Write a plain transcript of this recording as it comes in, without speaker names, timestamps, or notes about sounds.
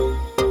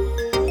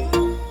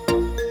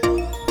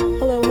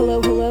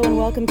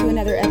welcome to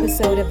another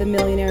episode of the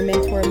Millionaire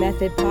Mentor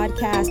Method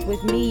podcast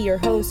with me, your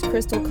host,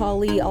 Crystal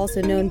Kali,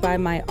 also known by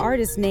my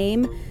artist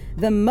name,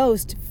 the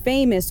most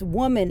famous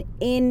woman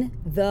in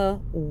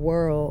the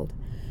world.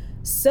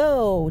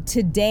 So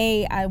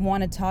today I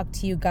want to talk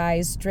to you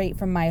guys straight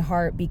from my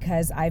heart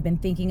because I've been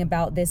thinking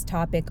about this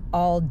topic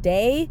all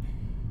day,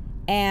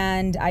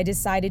 and I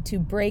decided to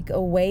break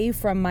away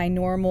from my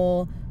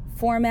normal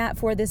format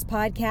for this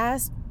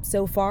podcast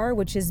so far,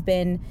 which has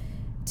been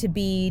to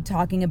be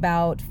talking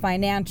about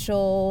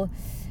financial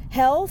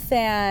health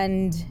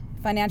and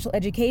financial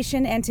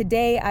education. And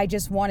today I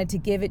just wanted to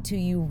give it to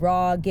you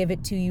raw, give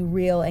it to you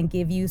real, and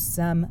give you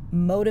some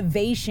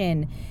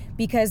motivation.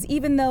 Because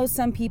even though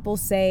some people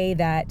say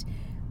that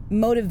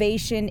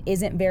motivation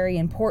isn't very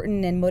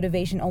important and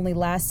motivation only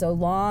lasts so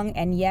long,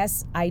 and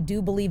yes, I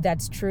do believe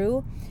that's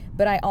true,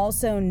 but I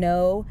also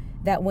know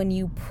that when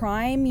you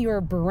prime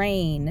your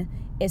brain,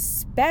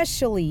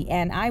 especially,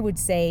 and I would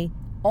say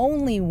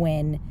only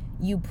when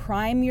you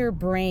prime your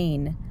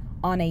brain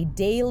on a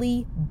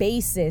daily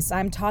basis,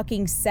 I'm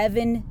talking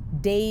 7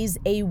 days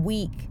a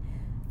week,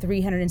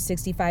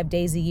 365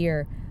 days a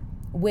year,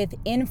 with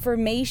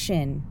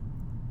information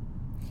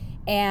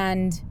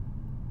and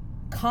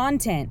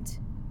content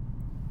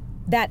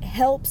that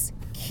helps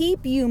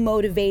keep you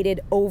motivated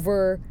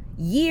over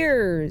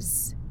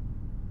years,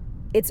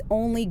 it's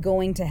only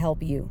going to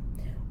help you.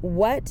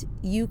 What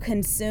you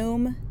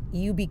consume,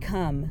 you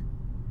become.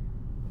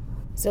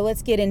 So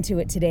let's get into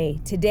it today.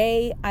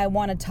 Today, I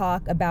want to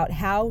talk about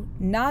how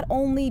not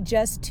only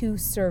just to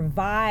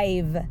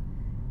survive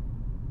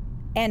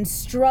and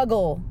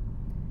struggle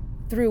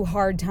through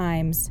hard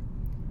times,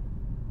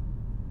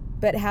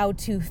 but how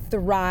to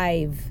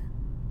thrive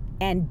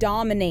and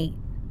dominate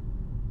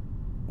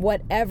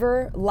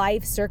whatever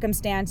life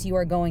circumstance you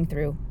are going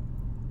through.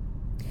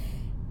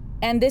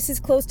 And this is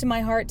close to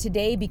my heart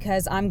today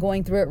because I'm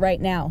going through it right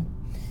now.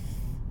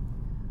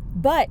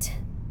 But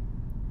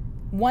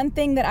one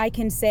thing that I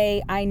can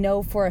say, I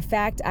know for a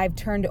fact, I've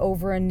turned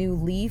over a new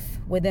leaf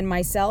within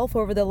myself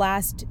over the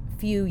last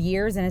few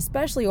years, and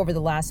especially over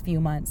the last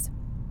few months.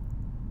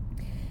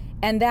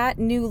 And that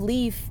new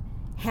leaf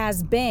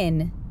has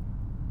been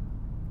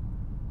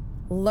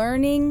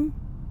learning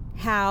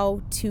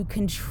how to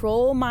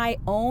control my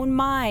own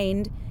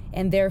mind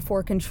and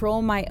therefore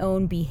control my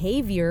own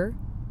behavior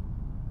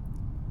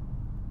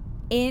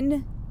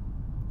in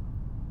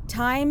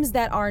times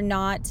that are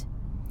not...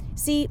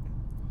 See,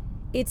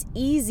 it's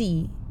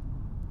easy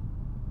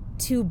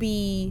to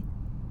be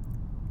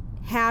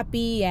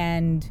happy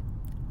and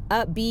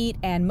upbeat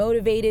and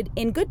motivated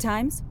in good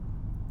times.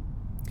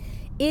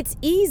 It's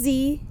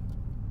easy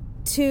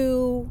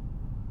to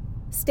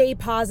stay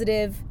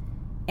positive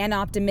and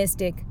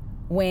optimistic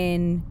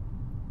when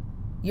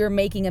you're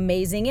making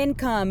amazing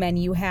income and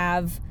you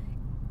have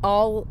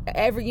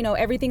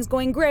everything's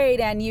going great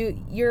and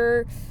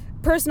your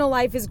personal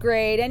life is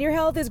great and your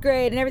health is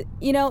great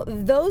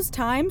and those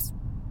times.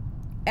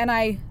 And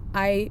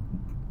I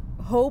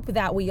hope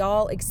that we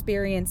all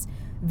experience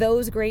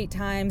those great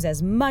times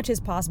as much as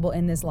possible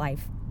in this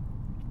life.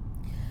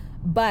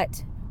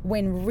 But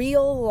when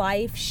real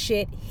life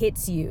shit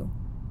hits you,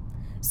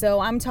 so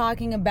I'm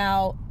talking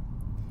about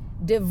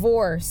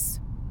divorce,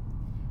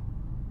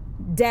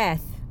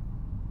 death,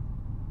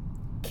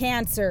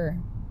 cancer,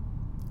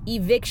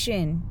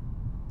 eviction,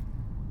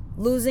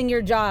 losing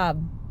your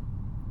job,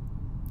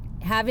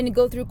 having to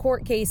go through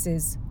court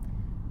cases,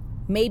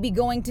 maybe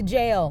going to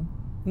jail,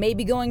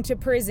 maybe going to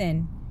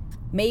prison,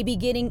 maybe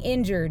getting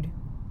injured.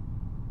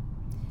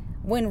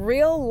 When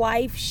real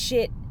life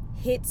shit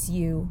hits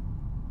you,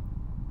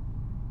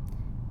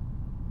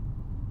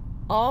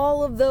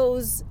 all of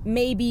those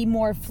maybe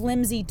more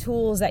flimsy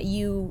tools that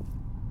you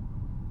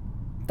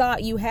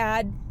thought you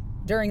had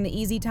during the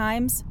easy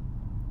times,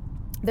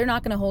 they're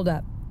not going to hold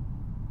up.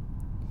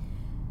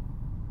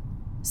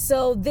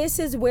 So this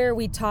is where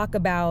we talk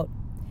about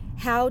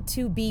how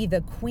to be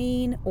the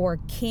queen or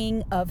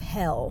king of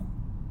hell.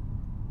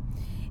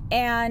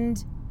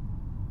 And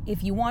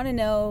if you want to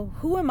know,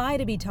 who am I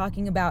to be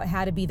talking about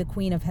how to be the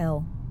queen of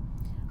hell?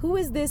 Who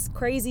is this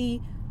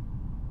crazy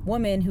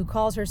woman who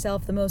calls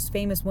herself the most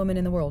famous woman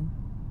in the world?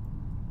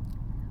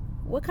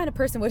 What kind of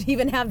person would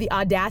even have the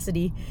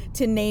audacity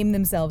to name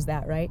themselves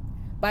that, right?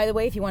 By the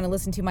way, if you want to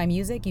listen to my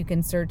music, you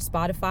can search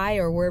Spotify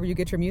or wherever you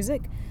get your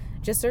music.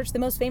 Just search the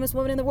most famous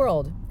woman in the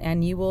world,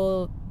 and you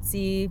will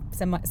see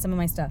some of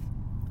my stuff.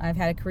 I've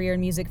had a career in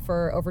music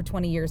for over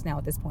 20 years now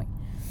at this point.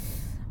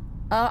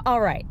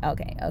 All right.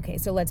 Okay.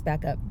 So let's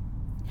back up.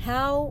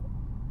 How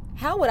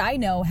would I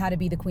know how to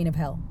be the queen of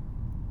hell?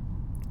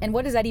 And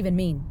what does that even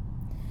mean?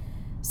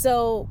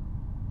 So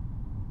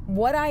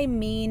what I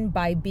mean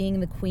by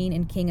being the queen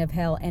and king of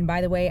hell, and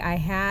by the way, I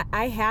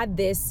had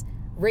this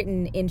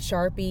written in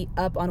Sharpie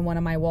up on one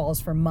of my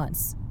walls for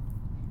months,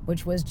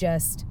 which was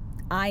just,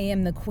 I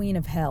am the queen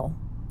of hell.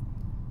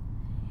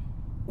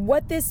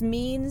 What this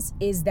means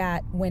is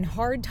that when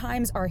hard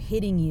times are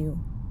hitting you,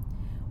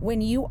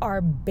 when you are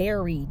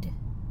buried,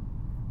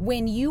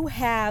 when you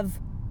have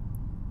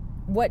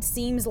what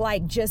seems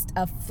like just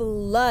a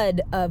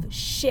flood of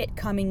shit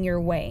coming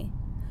your way.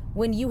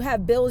 When you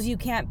have bills you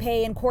can't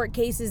pay and court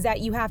cases that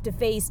you have to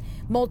face,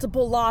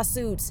 multiple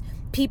lawsuits,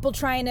 people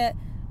trying to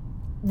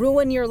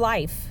ruin your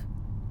life,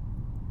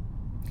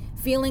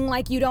 feeling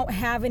like you don't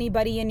have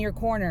anybody in your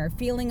corner,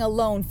 feeling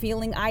alone,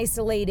 feeling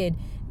isolated,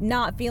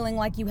 not feeling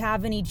like you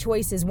have any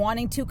choices,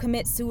 wanting to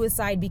commit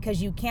suicide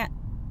because you can't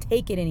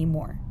take it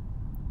anymore.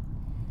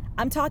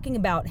 I'm talking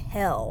about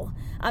hell.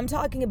 I'm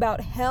talking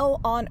about hell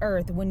on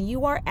earth, when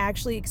you are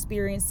actually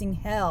experiencing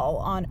hell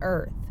on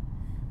earth.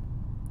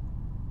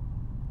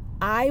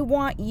 I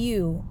want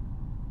you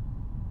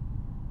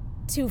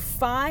to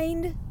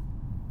find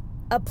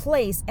a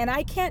place, and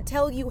I can't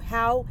tell you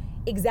how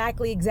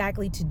exactly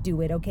to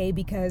do it, okay?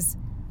 Because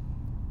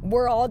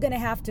we're all gonna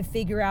have to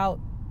figure out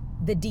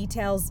the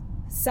details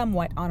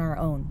somewhat on our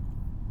own.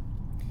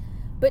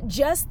 But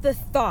just the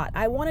thought,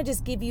 I want to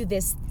just give you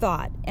this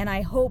thought, and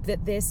I hope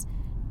that this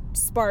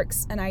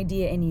sparks an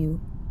idea in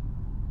you,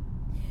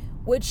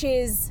 which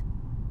is,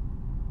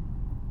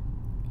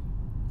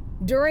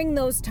 during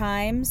those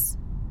times,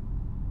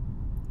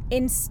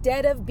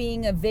 instead of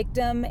being a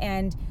victim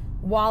and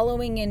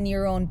wallowing in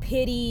your own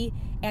pity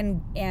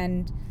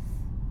and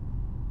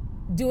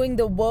doing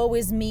the woe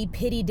is me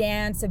pity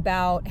dance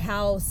about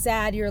how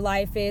sad your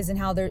life is and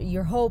how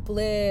you're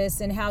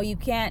hopeless and how you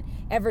can't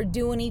ever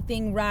do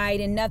anything right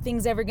and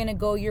nothing's ever gonna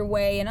go your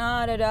way and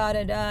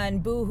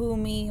and boo-hoo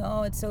me,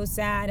 oh it's so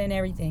sad and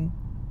everything.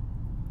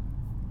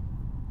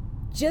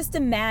 Just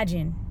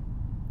imagine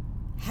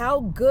how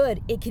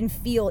good it can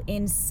feel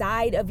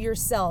inside of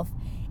yourself,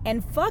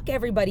 and fuck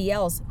everybody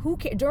else. Who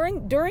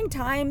during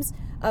times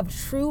of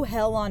true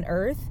hell on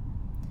earth,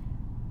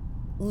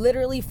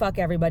 literally fuck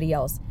everybody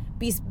else.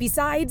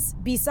 Besides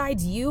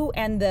you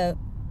and the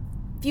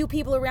few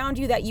people around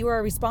you that you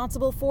are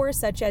responsible for,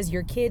 such as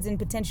your kids and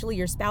potentially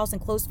your spouse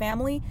and close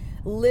family,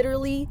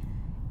 literally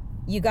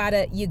you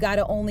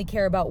gotta only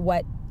care about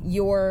what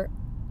you are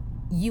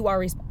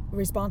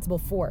responsible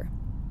for.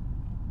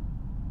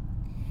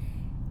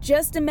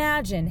 Just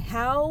imagine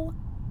how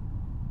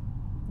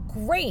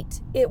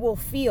great it will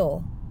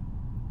feel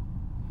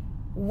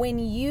when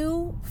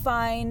you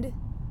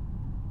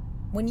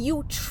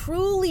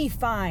truly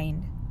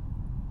find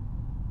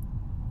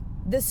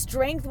the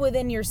strength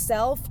within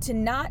yourself to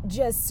not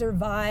just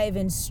survive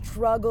and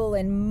struggle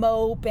and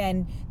mope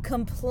and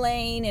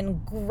complain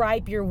and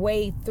gripe your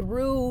way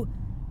through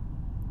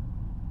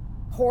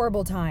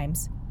horrible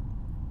times,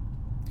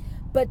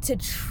 but to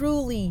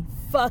truly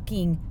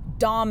fucking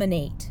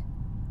dominate.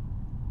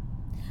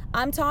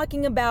 I'm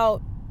talking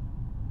about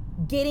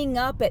getting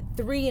up at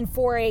 3 and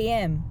 4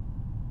 a.m.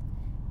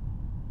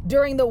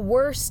 during the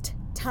worst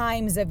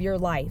times of your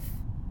life.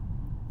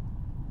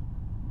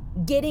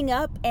 Getting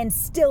up and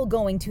still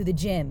going to the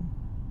gym.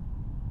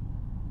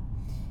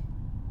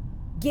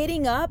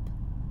 Getting up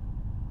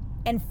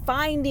and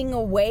finding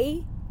a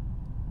way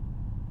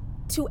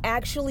to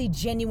actually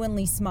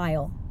genuinely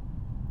smile.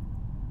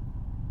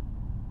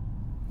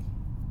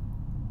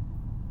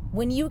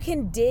 When you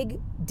can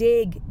dig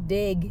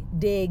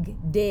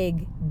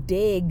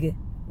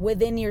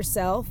within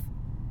yourself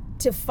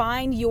to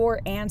find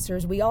your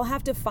answers. We all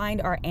have to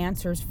find our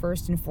answers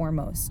first and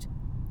foremost.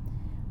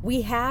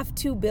 We have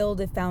to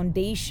build a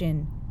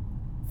foundation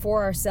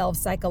for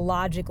ourselves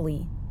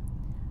psychologically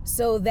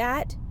so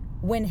that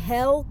when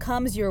hell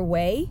comes your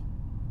way,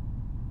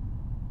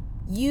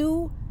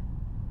 you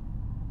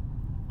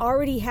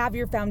already have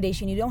your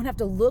foundation. You don't have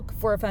to look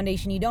for a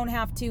foundation. You don't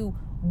have to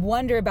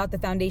wonder about the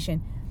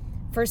foundation.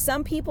 For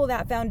some people,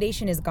 that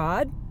foundation is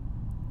God.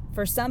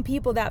 For some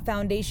people, that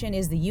foundation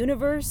is the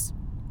universe.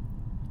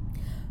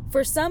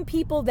 For some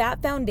people,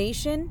 that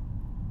foundation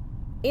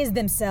is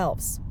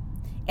themselves.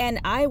 And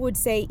I would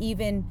say,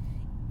 even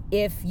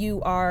if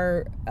you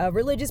are a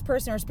religious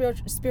person or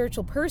a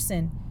spiritual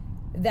person,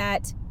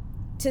 that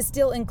to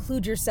still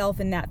include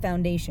yourself in that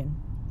foundation.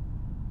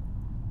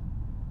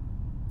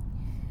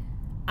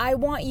 I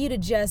want you to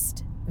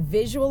just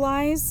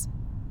visualize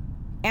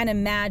and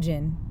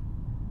imagine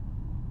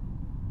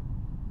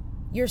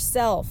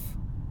yourself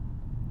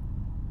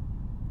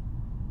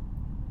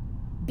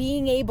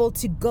being able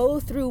to go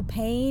through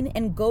pain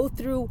and go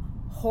through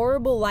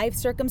horrible life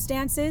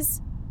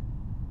circumstances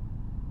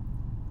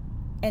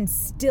and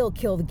still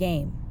kill the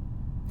game.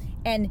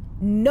 And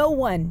no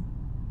one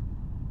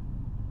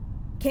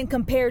can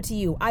compare to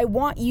you. I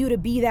want you to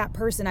be that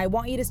person. I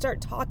want you to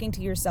start talking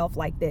to yourself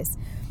like this.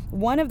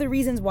 One of the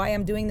reasons why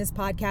I'm doing this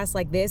podcast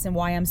like this and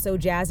why I'm so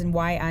jazzed and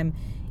why I'm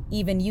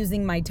even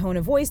using my tone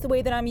of voice the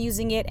way that I'm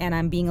using it and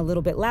I'm being a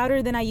little bit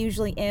louder than I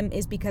usually am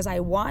is because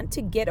I want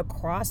to get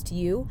across to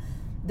you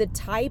the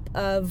type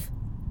of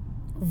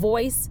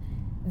voice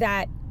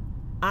that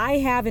I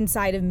have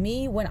inside of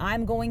me when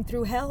I'm going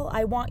through hell.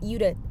 I want you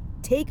to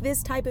take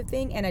this type of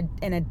thing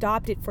and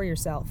adopt it for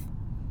yourself.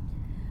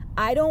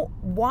 I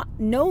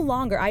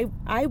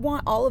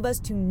want all of us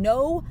to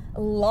no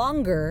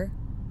longer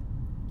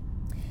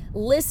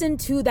listen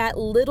to that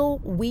little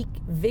weak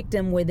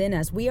victim within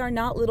us. We are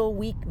not little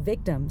weak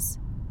victims.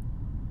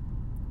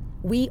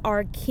 We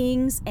are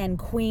kings and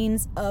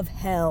queens of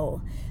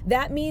hell.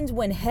 That means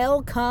when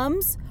hell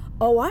comes,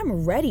 oh,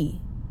 I'm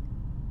ready.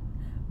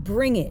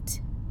 Bring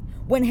it.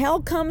 When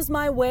hell comes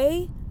my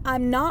way,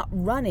 I'm not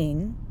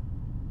running.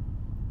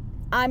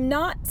 I'm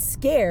not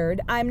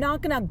scared. I'm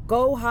not going to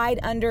go hide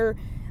in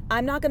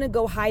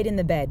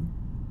the bed.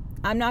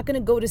 I'm not going to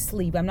go to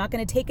sleep. I'm not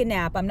going to take a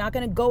nap. I'm not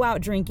going to go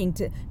out drinking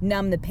to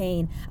numb the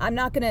pain. I'm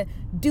not going to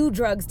do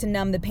drugs to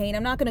numb the pain.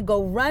 I'm not going to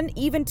go run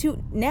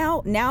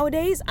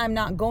nowadays, I'm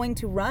not going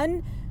to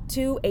run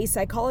to a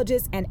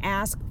psychologist and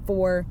ask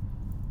for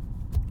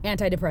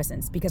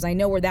antidepressants because I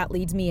know where that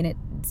leads me and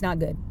it's not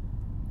good.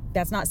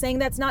 That's not saying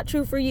that's not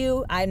true for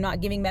you. I'm not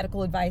giving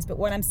medical advice, but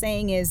what I'm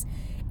saying is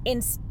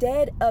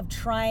instead of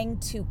trying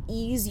to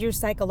ease your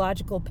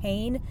psychological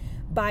pain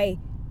by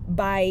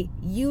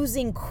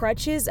using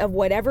crutches of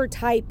whatever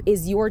type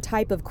is your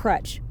type of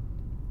crutch,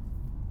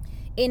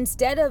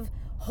 instead of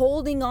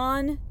holding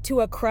on to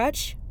a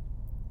crutch,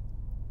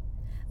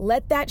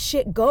 let that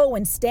shit go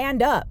and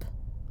stand up.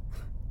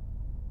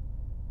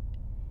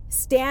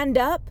 Stand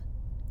up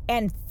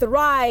and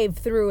thrive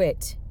through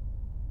it.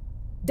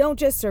 Don't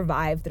just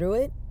survive through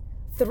it.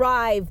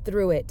 Thrive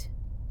through it.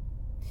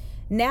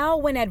 Now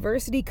when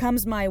adversity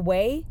comes my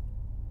way,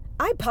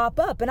 I pop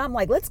up and I'm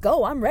like, let's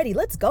go. I'm ready.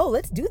 Let's go.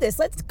 Let's do this.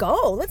 Let's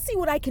go. Let's see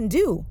what I can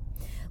do.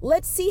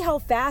 Let's see how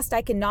fast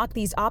I can knock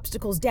these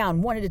obstacles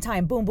down one at a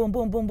time. Boom, boom,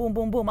 boom, boom, boom,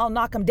 boom, boom. I'll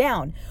knock them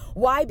down.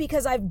 Why?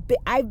 Because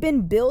I've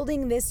been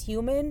building this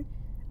human.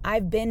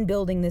 I've been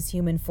building this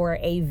human for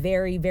a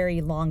very,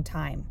 very long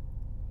time.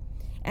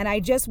 And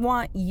I just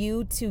want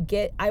to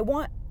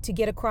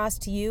get across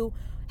to you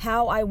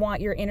how I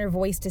want your inner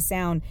voice to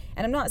sound.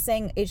 And I'm not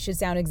saying it should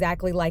sound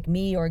exactly like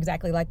me or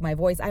exactly like my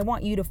voice. I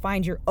want you to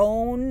find your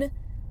own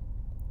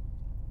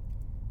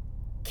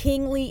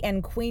kingly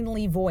and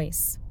queenly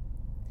voice.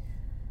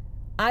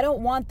 I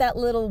don't want that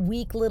little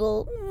weak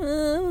little,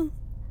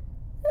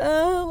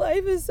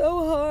 life is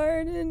so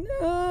hard. And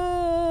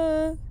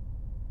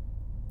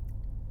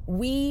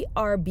we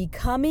are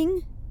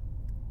becoming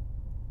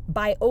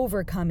by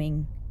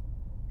overcoming.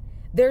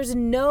 There is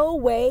no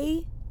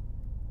way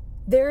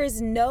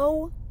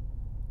to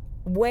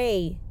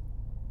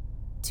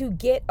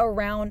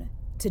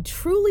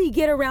truly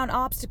get around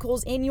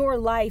obstacles in your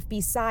life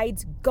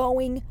besides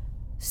going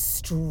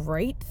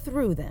straight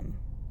through them.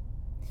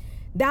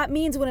 That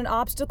means when an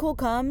obstacle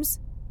comes,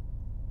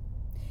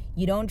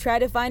 you don't try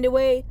to find a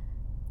way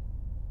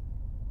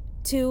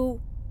to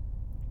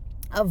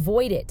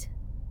avoid it.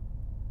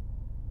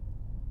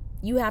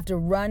 You have to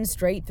run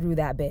straight through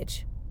that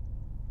bitch.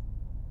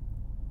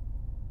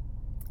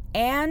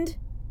 And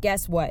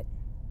guess what?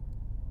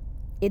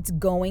 It's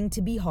going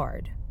to be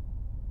hard.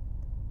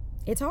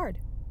 It's hard.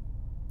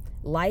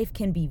 Life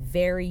can be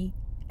very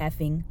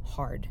effing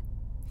hard.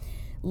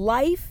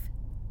 Life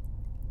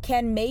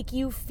can make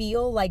you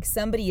feel like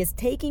somebody is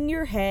taking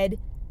your head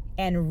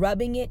and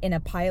rubbing it in a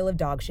pile of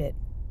dog shit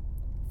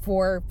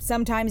for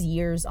sometimes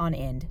years on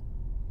end.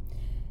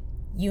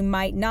 You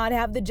might not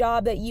have the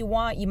job that you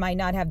want. You might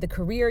not have the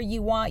career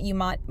you want. You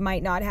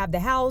might not have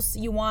the house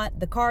you want,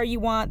 the car you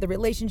want, the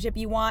relationship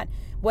you want,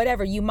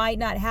 whatever. You might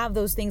not have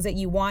those things that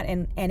you want,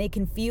 and it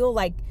can feel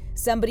like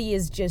somebody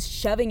is just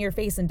shoving your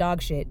face in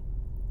dog shit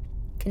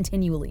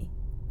continually.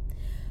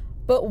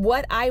 But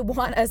what I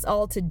want us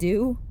all to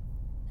do...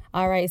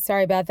 All right,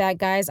 sorry about that,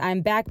 guys.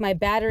 I'm back. My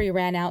battery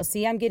ran out.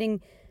 See, I'm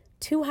getting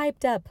too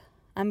hyped up.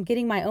 I'm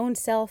getting my own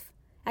self.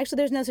 Actually,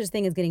 there's no such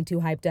thing as getting too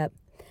hyped up.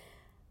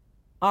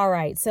 All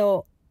right,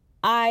 so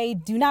I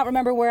do not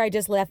remember where I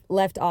just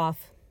left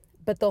off,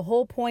 but the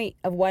whole point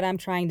of what I'm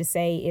trying to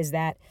say is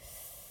that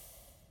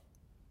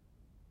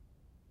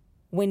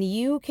when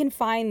you can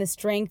find the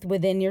strength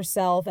within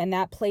yourself and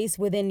that place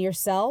within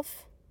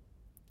yourself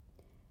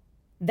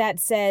that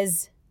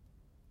says,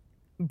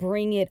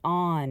 bring it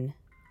on.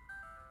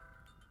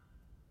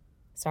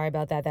 Sorry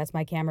about that. That's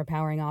my camera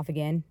powering off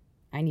again.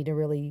 I need to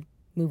really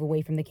move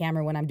away from the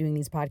camera when I'm doing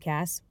these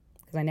podcasts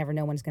because I never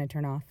know when it's going to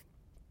turn off.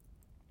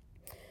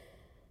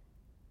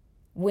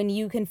 When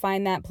you can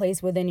find that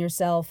place within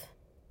yourself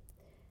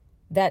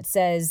that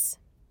says,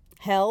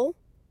 hell,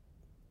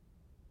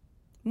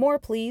 more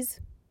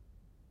please,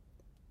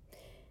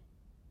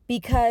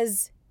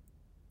 because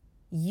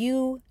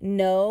you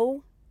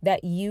know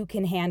that you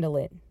can handle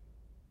it.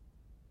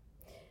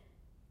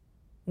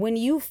 When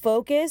you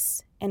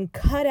focus and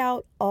cut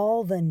out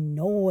all the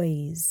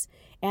noise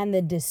and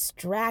the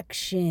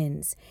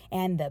distractions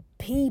and the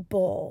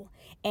people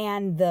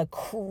and the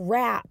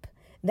crap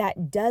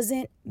that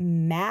doesn't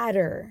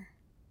matter.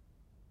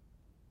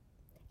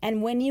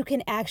 And when you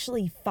can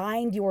actually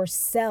find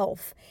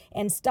yourself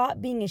and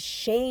stop being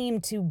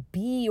ashamed to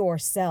be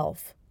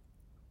yourself.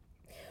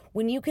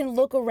 When you can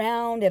look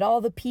around at all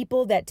the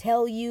people that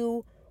tell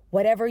you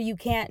whatever you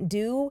can't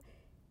do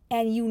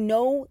and you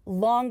no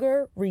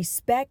longer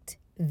respect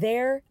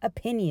their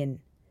opinion.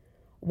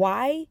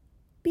 Why?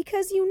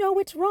 Because you know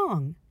it's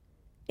wrong.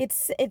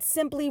 It's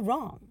simply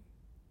wrong.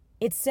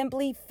 It's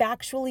simply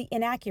factually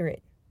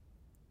inaccurate.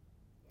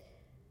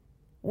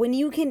 When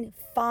you can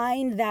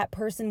find that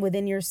person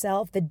within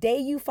yourself, the day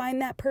you find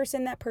that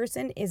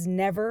person is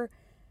never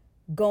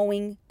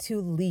going to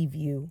leave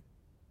you.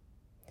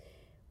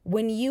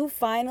 When you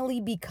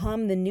finally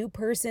become the new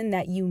person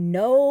that you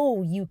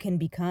know you can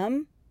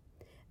become,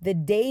 the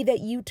day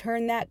that you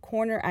turn that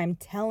corner, I'm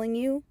telling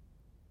you,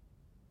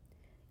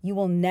 you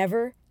will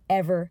never,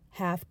 ever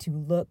have to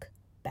look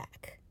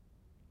back.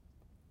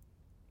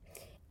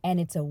 And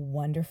it's a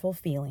wonderful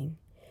feeling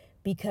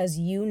because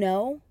you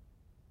know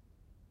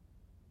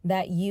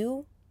that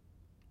you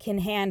can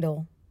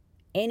handle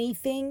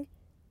anything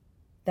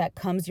that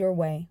comes your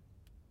way.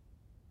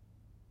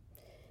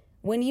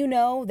 When you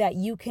know that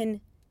you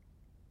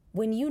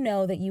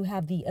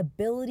have the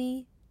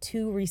ability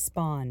to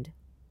respond.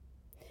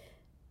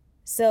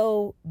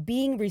 So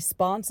being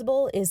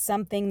responsible is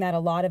something that a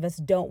lot of us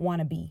don't want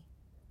to be.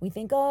 We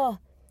think,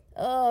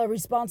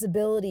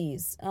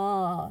 responsibilities.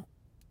 I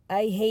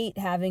hate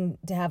having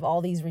to have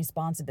all these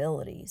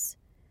responsibilities.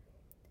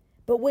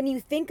 But when you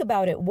think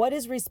about it, what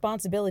is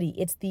responsibility?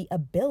 It's the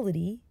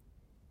ability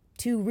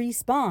to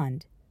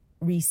respond.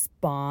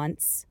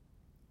 Response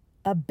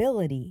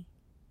ability.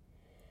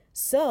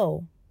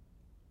 So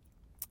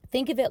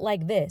think of it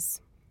like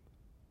this.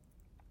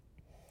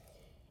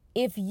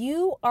 If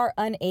you are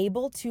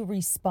unable to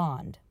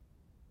respond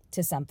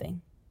to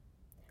something,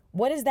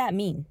 what does that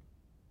mean?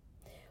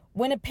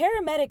 When a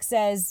paramedic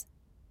says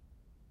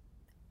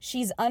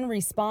she's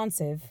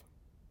unresponsive,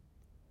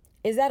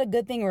 is that a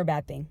good thing or a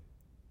bad thing?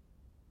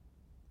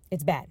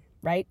 It's bad,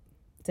 right?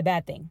 It's a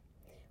bad thing.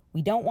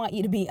 We don't want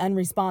you to be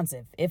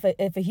unresponsive. If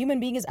a human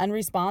being is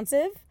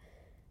unresponsive,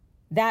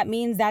 that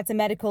means that's a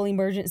medical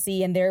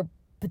emergency and they're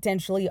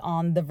potentially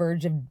on the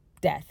verge of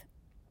death.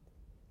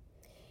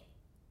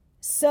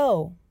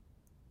 So,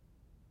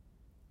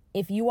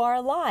 if you are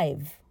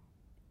alive,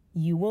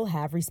 you will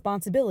have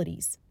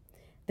responsibilities.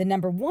 The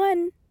number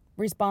one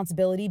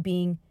responsibility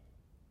being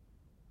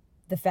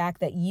the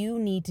fact that you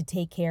need to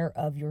take care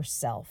of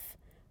yourself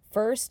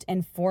first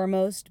and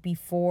foremost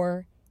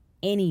before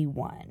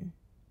anyone.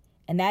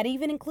 And that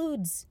even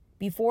includes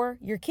before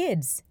your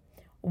kids.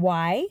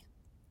 Why?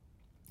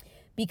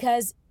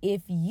 Because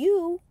if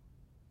you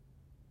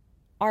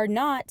are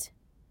not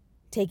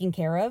taken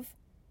care of,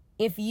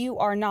 if you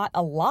are not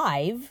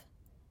alive,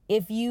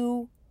 if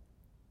you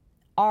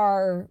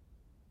are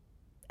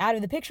out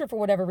of the picture for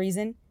whatever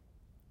reason,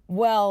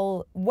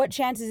 well, what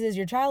chances is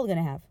your child going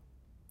to have?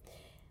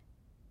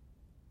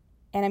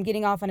 And I'm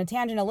getting off on a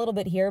tangent a little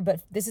bit here,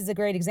 but this is a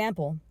great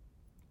example.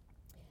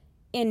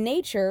 In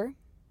nature,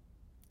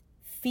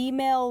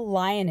 female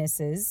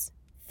lionesses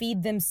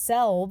feed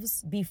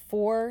themselves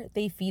before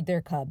they feed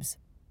their cubs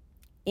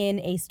in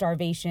a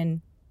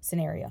starvation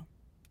scenario.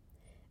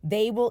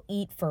 They will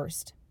eat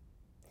first,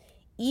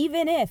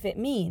 even if it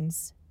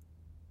means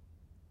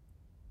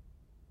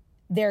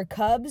their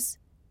cubs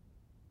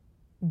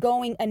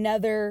going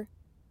another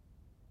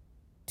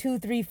 2,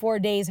 3, 4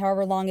 days,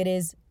 however long it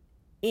is,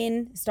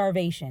 in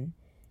starvation.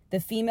 The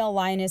female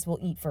lioness will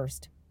eat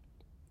first.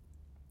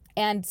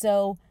 And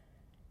so,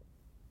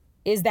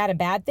 is that a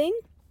bad thing?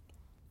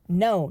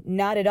 No,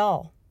 not at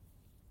all.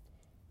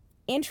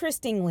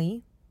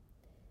 Interestingly,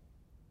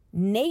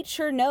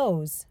 nature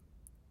knows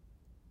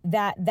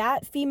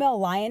that female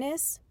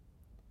lioness,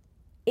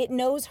 it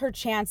knows her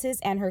chances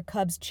and her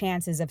cubs'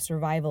 chances of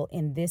survival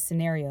in this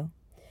scenario.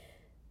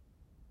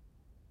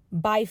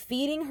 By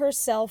feeding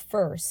herself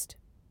first,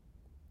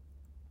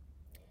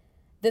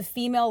 the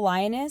female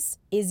lioness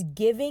is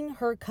giving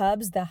her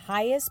cubs the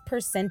highest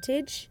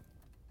percentage.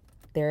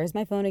 There's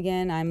my phone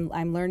again.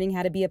 I'm learning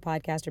how to be a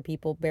podcaster,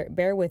 people.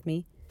 Bear with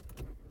me.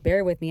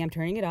 Bear with me. I'm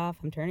turning it off.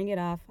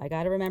 I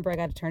got to remember, I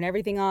got to turn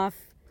everything off.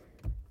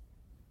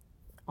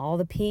 All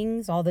the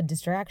pings, all the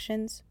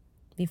distractions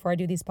before I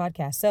do these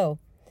podcasts. So,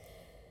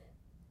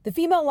 the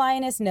female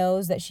lioness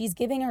knows that she's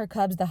giving her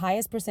cubs the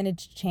highest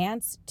percentage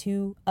chance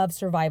of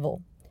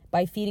survival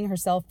by feeding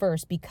herself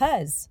first,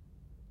 because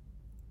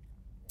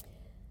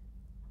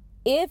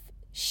if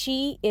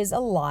she is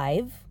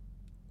alive,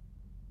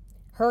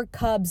 her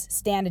cubs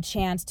stand a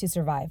chance to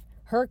survive.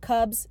 Her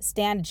cubs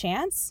stand a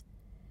chance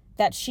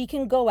that she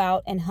can go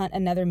out and hunt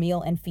another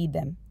meal and feed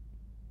them.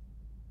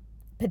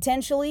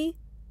 Potentially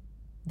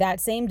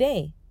that same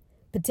day,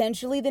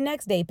 potentially the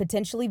next day,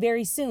 potentially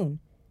very soon.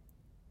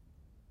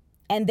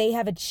 And they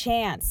have a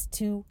chance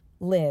to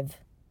live.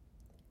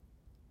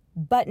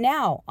 But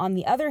now, on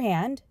the other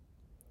hand,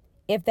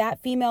 if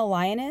that female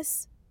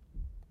lioness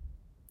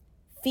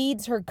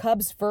feeds her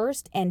cubs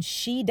first and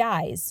she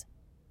dies,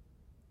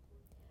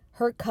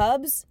 her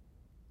cubs,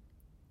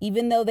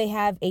 even though they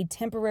have a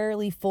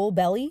temporarily full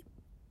belly,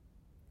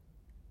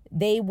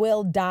 they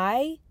will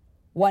die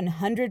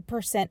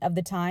 100% of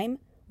the time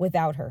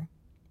without her.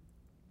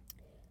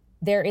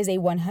 There is a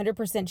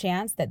 100%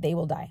 chance that they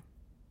will die.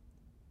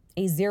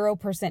 A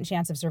 0%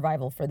 chance of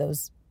survival for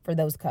those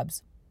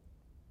cubs.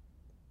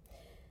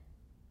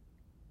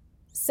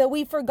 So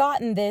we've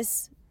forgotten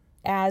this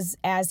as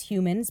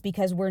humans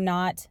because we're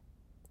not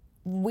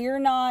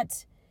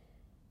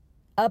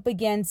up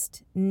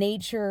against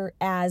nature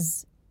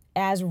as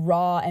as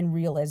raw and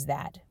real as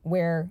that,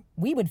 where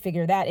we would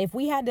figure that if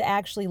we had to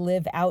actually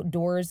live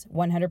outdoors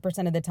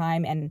 100% of the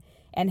time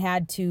and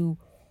had to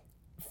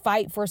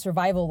fight for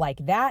survival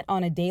like that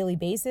on a daily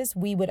basis,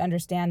 we would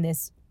understand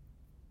this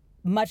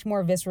much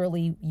more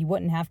viscerally. You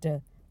wouldn't have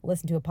to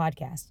listen to a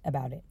podcast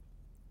about it.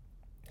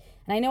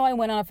 And I know I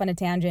went off on a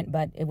tangent,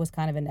 but it was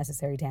kind of a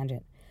necessary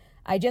tangent.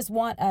 I just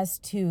want us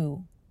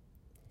to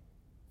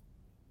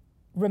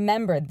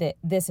remember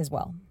this as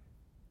well.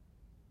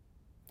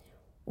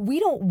 We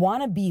don't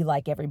want to be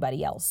like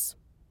everybody else.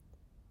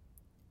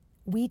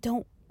 We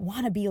don't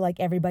want to be like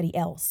everybody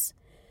else.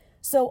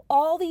 So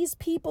all these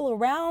people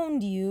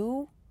around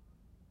you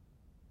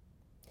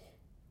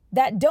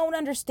that don't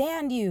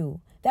understand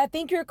you, that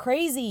think you're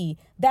crazy,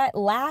 that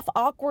laugh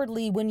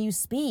awkwardly when you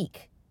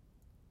speak,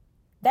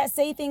 that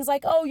say things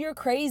like, oh, you're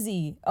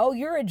crazy. Oh,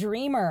 you're a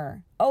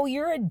dreamer. Oh,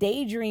 you're a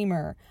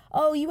daydreamer.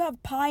 Oh, you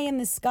have pie in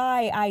the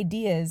sky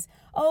ideas.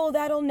 Oh,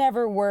 that'll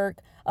never work.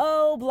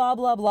 Oh, blah,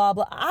 blah, blah,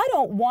 blah. I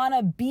don't want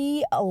to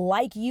be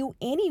like you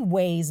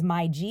anyways,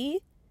 my G.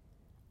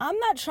 I'm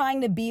not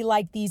trying to be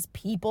like these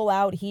people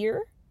out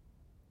here.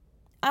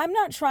 I'm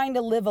not trying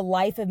to live a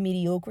life of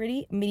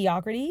mediocrity.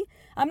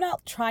 I'm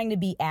not trying to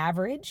be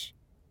average.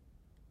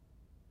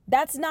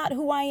 That's not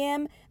who I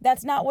am.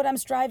 That's not what I'm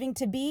striving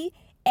to be.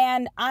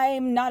 And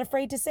I'm not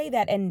afraid to say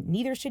that, and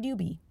neither should you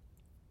be.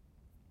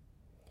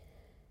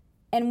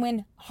 And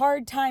when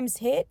hard times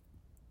hit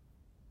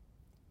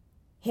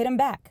them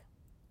back.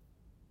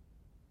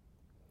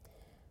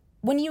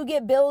 When you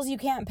get bills you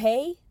can't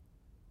pay,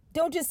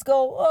 don't just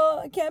go,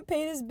 oh, I can't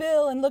pay this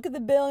bill, and look at the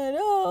bill and,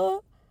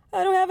 oh,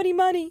 I don't have any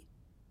money.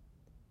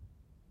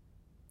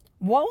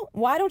 Well,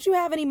 why don't you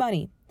have any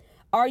money?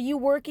 Are you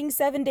working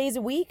 7 days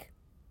a week?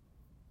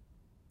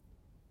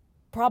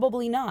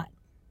 Probably not.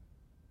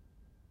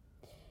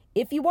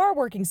 If you are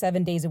working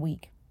 7 days a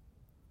week,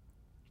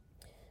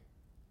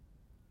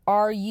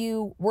 are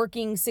you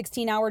working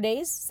 16-hour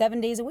days,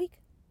 7 days a week?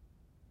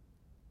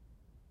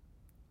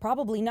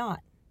 Probably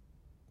not.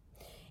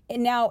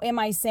 And now, am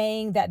I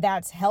saying that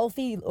that's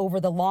healthy over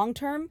the long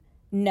term?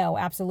 No,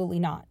 absolutely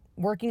not.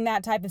 Working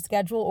that type of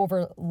schedule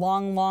over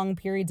long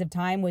periods of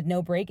time with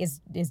no break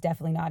is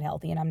definitely not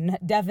healthy, and I'm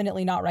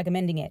definitely not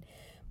recommending it.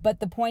 But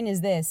the point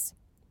is this.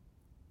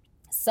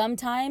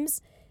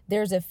 Sometimes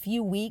there's a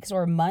few weeks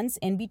or months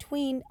in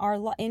between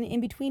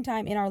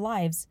time in our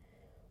lives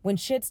when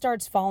shit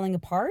starts falling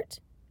apart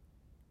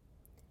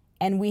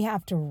and we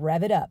have to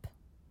rev it up.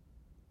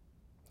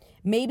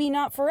 Maybe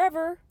not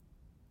forever,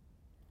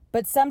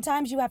 but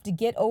sometimes you have to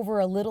get over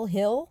a little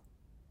hill,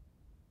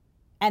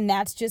 and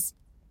that's just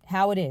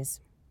how it is.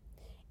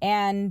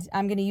 And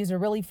I'm going to use a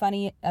really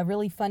funny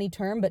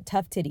term, but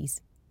tough titties.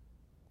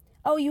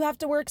 Oh, you have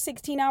to work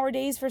 16-hour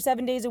days for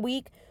 7 days a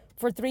week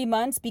for 3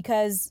 months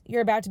because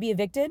you're about to be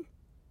evicted?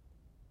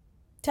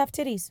 Tough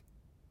titties.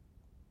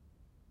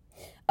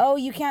 Oh,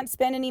 you can't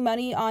spend any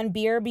money on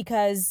beer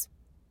because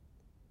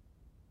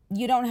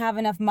you don't have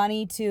enough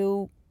money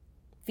to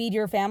feed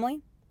your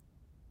family?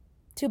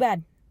 Too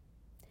bad.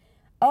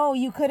 Oh,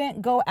 you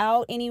couldn't go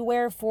out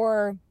anywhere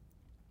for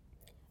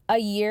a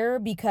year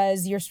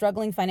because you're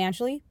struggling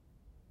financially?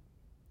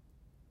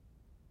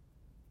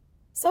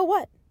 So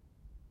what?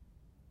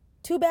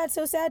 Too bad,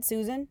 so sad,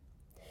 Susan.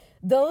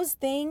 Those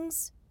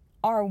things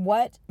are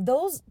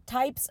those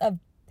types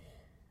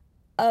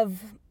of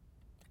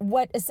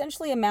what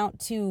essentially amount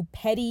to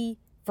petty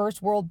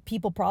first world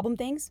people problem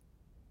things.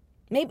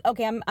 Maybe,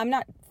 okay, I'm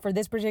not, for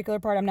this particular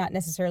part, I'm not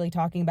necessarily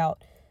talking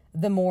about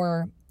the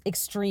more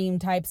extreme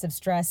types of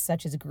stress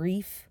such as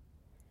grief.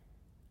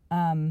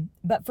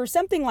 But for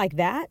something like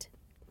that,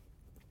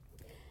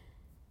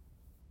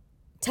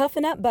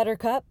 toughen up,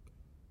 buttercup.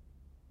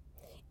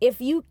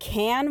 If you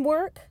can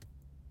work,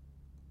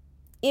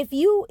 if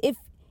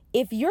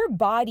your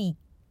body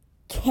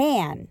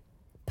can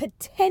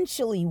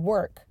potentially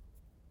work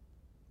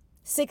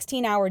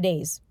 16-hour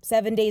days,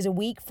 7 days a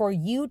week for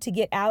you to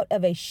get out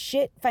of a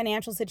shit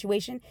financial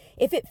situation,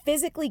 if it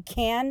physically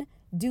can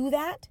do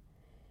that,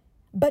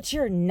 but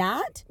you're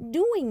not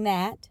doing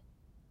that,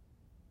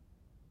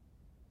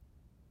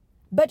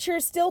 but you're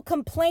still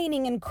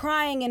complaining and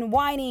crying and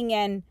whining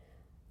and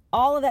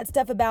all of that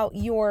stuff about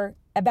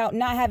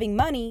not having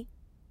money,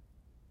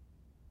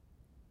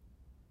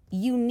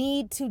 you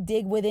need to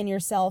dig within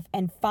yourself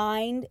and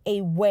find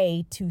a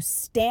way to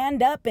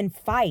stand up and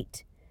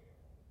fight.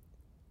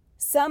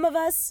 Some of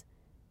us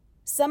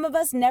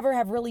never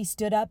have really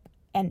stood up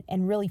and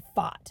really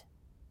fought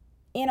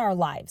in our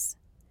lives.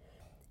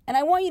 And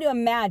I want you to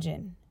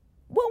imagine,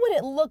 what would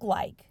it look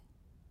like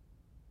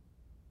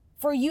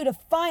for you to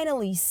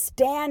finally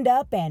stand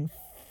up and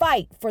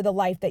fight for the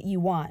life that you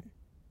want?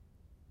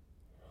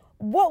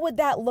 What would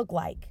that look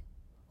like?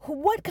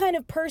 What kind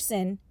of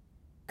person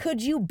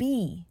could you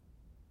be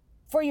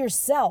for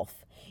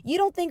yourself? You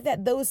don't think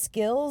that those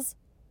skills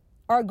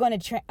are going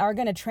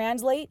to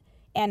translate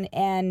and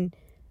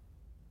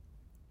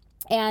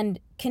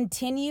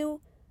continue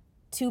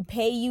to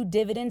pay you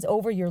dividends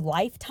over your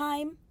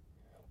lifetime?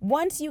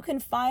 Once you can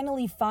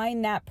finally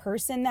find that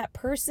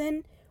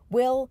person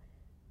will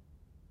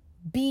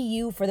be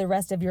you for the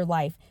rest of your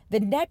life. The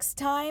next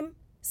time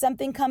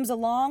something comes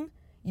along,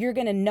 you're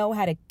going to know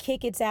how to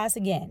kick its ass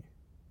again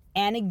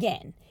and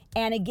again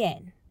and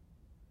again.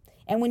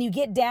 And when you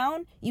get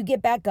down, you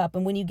get back up.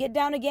 And when you get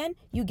down again,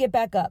 you get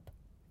back up.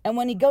 And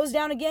when it goes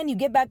down again, you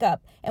get back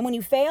up. And when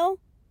you fail,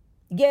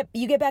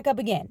 you get back up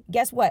again.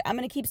 Guess what? I'm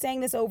going to keep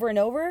saying this over and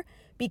over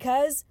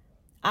because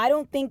I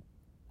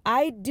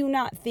do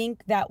not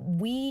think that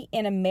we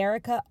in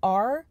America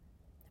are,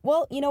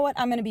 well, you know what?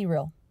 I'm going to be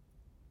real.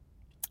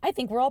 I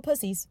think we're all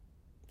pussies.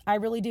 I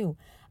really do.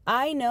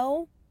 I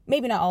know,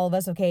 maybe not all of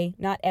us, okay?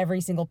 Not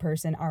every single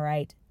person, all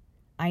right?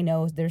 I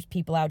know there's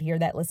people out here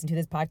that listen to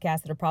this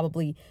podcast that are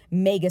probably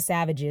mega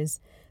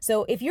savages.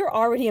 So if you're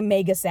already a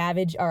mega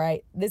savage, all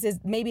right,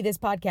 maybe this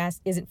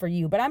podcast isn't for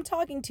you. But I'm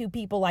talking to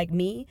people like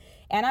me,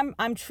 and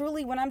I'm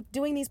truly, when I'm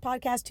doing these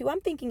podcasts too, I'm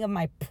thinking of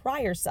my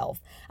prior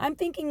self. I'm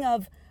thinking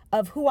of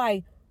who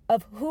I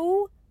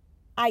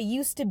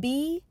used to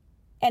be,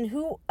 and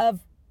who of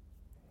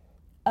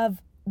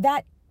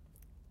that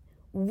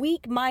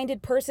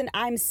weak-minded person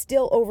I'm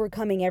still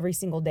overcoming every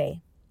single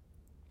day.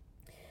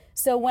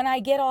 So when I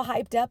get all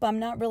hyped up, I'm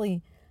not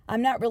really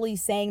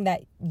saying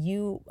that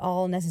you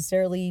all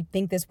necessarily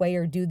think this way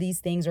or do these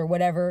things or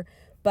whatever,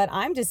 but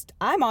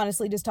I'm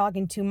honestly just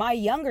talking to my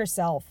younger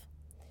self,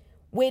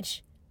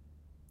 which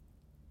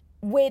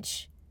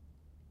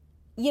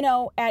you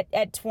know,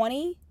 at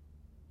 20,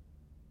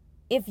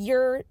 if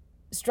you're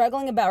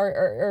struggling about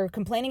or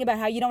complaining about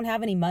how you don't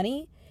have any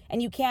money and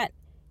you can't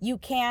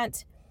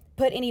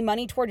put any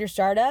money toward your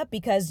startup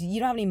because you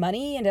don't have any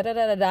money and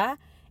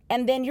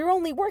and then you're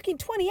only working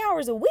 20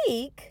 hours a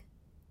week,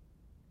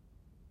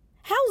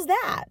 how's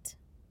that?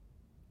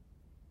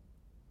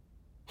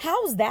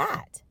 How's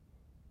that?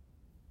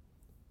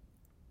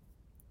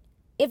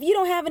 If you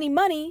don't have any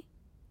money,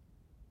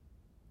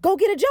 go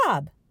get a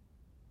job.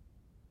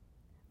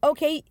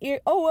 Okay,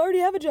 I already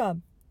have a job.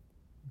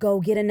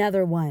 Go get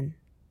another one.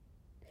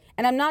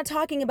 And I'm not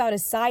talking about a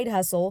side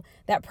hustle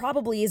that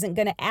probably isn't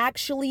going to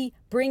actually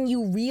bring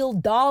you real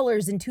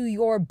dollars into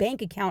your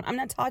bank account. I'm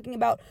not talking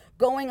about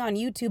going on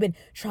YouTube and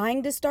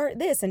trying to start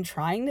this and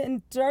trying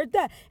to start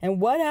that.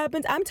 And what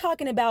happens? I'm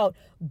talking about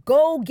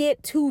go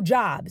get 2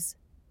 jobs.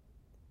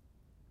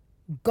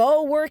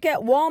 Go work at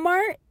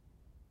Walmart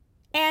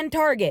and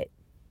Target.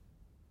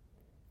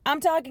 I'm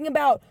talking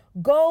about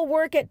go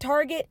work at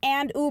Target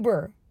and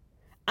Uber.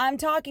 I'm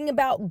talking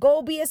about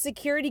go be a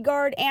security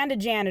guard and a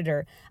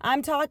janitor.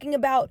 I'm talking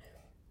about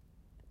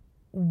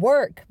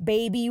work,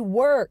 baby,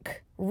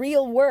 work,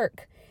 real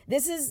work.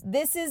 This is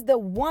the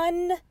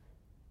one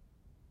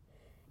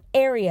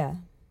area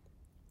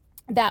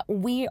that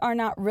we are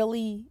not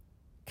really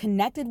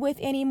connected with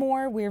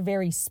anymore. We're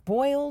very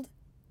spoiled.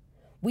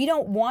 We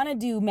don't want to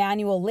do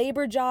manual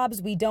labor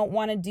jobs. We don't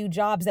want to do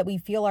jobs that we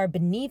feel are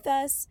beneath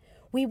us.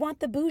 We want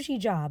the bougie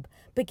job.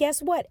 But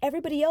guess what?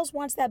 Everybody else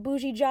wants that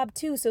bougie job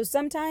too. So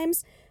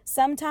sometimes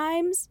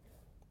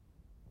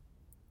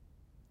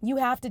you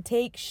have to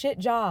take shit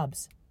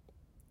jobs.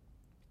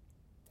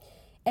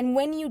 And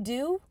when you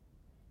do,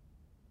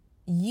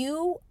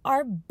 you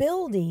are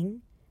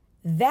building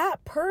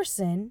that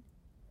person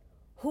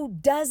who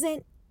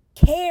doesn't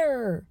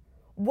care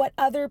what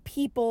other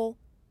people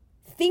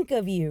think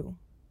of you.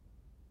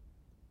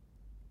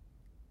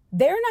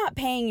 They're not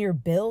paying your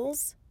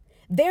bills.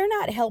 They're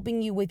not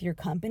helping you with your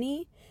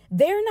company.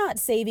 They're not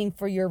saving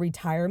for your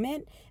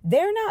retirement.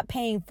 They're not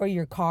paying for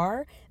your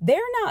car. They're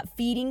not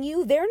feeding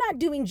you. They're not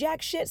doing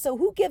jack shit. So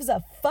who gives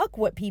a fuck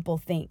what people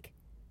think?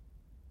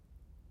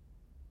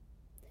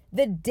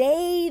 The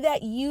day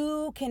that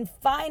you can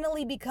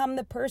finally become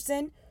the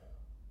person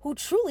who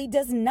truly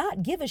does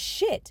not give a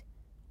shit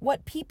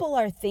what people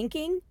are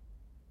thinking,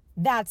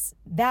 that's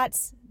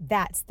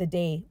the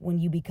day when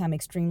you become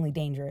extremely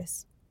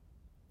dangerous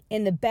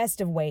in the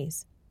best of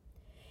ways.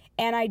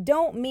 And I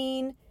don't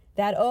mean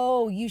that,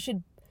 you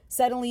should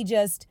suddenly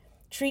just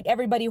treat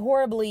everybody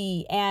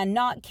horribly and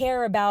not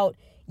care about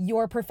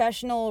your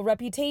professional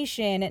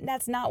reputation. And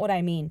that's not what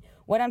I mean.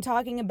 What I'm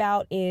talking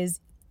about is,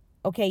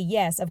 okay,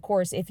 yes, of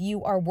course, if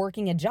you are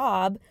working a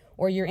job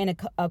or you're in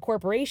a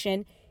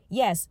corporation,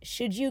 yes,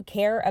 should you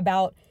care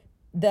about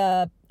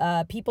the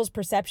people's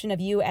perception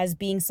of you as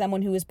being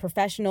someone who is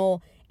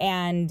professional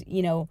and,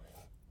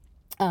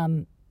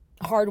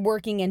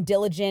 hardworking and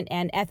diligent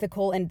and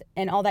ethical and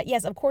all that?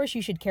 Yes, of course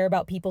you should care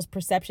about people's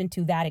perception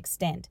to that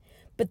extent.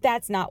 But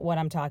that's not what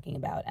I'm talking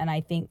about. And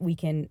I think we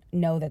can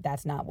know that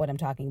that's not what I'm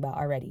talking about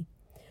already.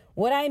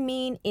 What I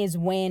mean is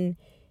when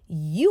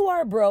you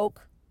are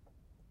broke,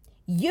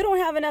 you don't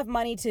have enough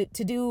money to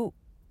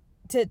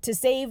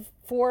save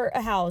for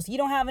a house. You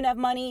don't have enough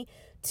money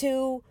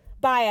to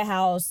buy a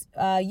house.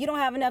 You don't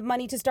have enough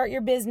money to start your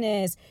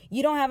business.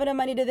 You don't have enough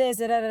money to this,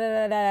 da, da, da,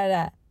 da, da,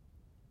 da.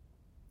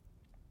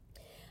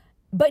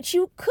 But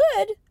you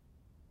could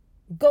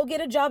go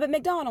get a job at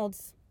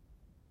McDonald's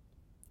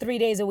 3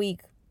 days a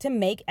week to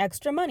make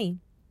extra money.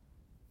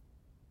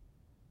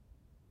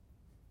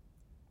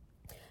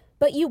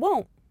 But you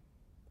won't.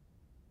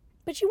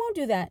 But you won't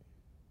do that.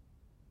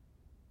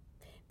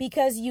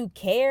 because you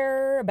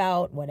care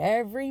about what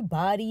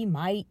everybody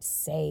might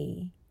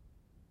say.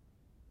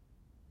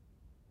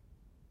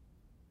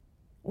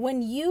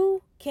 When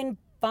you can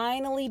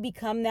finally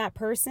become that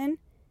person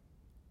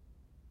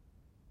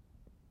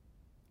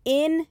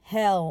in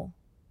hell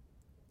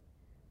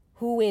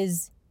who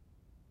is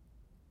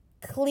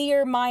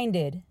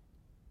clear-minded,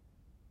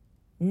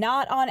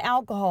 not on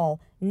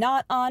alcohol,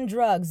 not on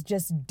drugs,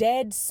 just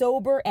dead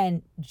sober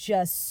and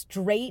just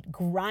straight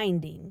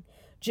grinding,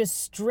 just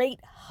straight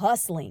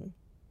hustling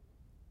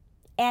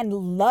and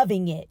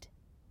loving it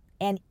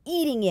and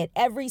eating it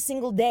every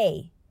single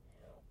day.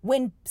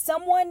 When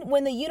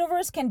the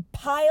universe can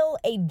pile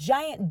a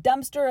giant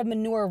dumpster of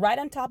manure right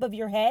on top of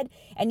your head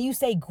and you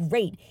say,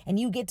 great, and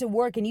you get to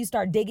work and you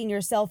start digging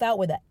yourself out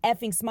with a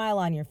effing smile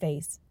on your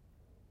face.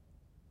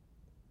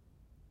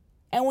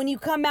 And when you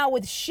come out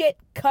with shit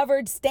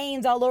covered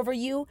stains all over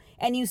you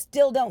and you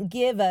still don't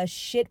give a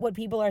shit what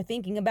people are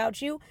thinking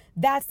about you,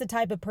 that's the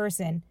type of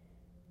person.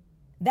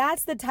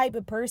 That's the type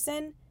of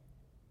person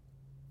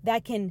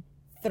that can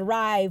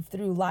thrive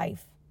through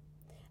life.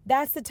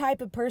 That's the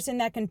type of person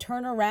that can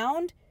turn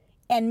around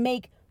and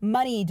make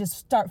money just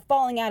start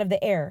falling out of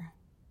the air.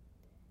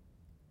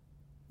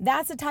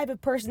 That's the type of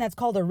person that's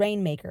called a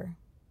rainmaker.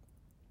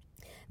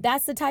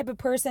 That's the type of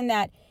person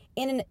that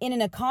in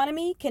an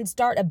economy can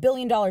start $1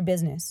 billion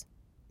business.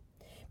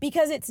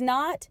 Because it's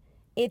not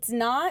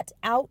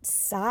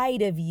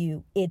outside of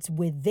you, it's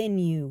within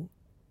you.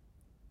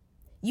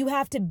 You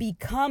have to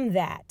become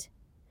that.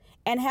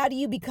 And how do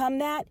you become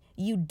that?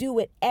 You do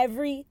it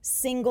every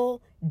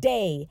single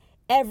day.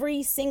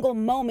 Every single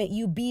moment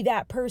you be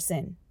that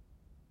person.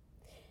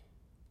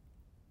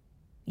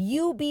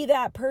 You be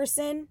that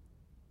person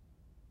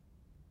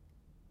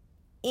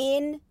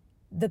in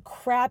the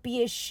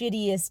crappiest,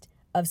 shittiest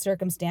of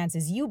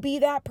circumstances. You be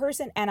that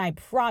person, and I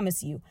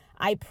promise you,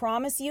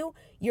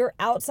 your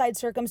outside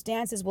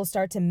circumstances will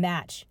start to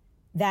match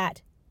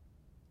that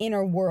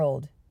inner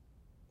world.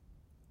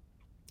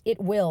 It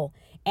will.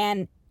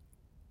 And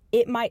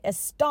it might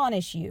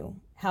astonish you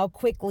how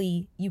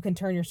quickly you can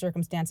turn your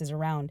circumstances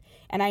around.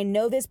 And I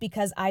know this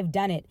because I've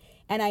done it.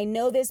 And I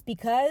know this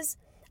because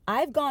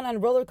I've gone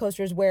on roller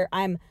coasters where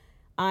I'm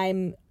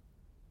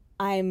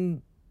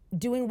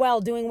doing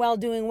well,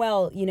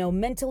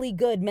 mentally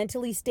good,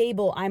 mentally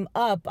stable. I'm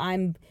up,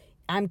 I'm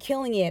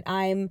killing it.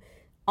 I'm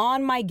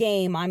on my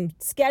game. I'm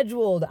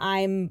scheduled.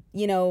 I'm,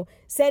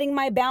 setting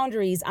my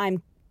boundaries.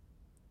 I'm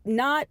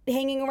not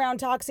hanging around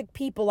toxic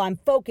people. I'm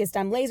focused.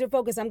 I'm laser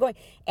focused. I'm going.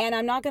 And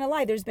I'm not going to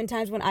lie. There's been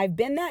times when I've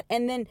been that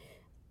and then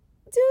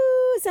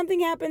something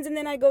happens and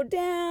then I go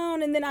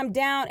down and then I'm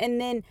down.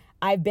 And then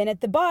I've been at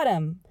the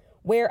bottom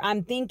where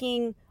I'm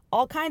thinking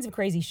all kinds of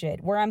crazy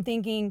shit, where I'm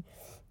thinking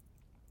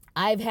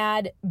I've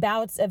had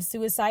bouts of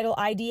suicidal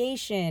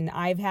ideation.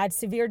 I've had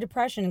severe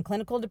depression,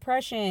 clinical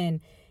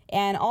depression,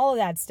 and all of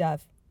that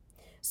stuff.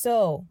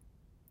 So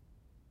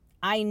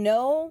I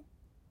know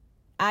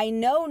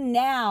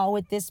now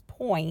at this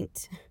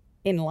point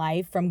in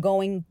life from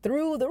going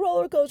through the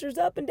roller coasters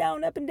up and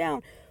down,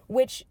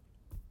 which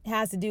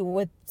has to do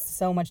with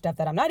so much stuff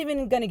that I'm not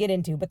even going to get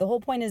into. But the whole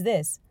point is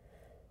this.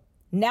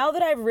 Now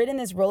that I've ridden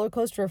this roller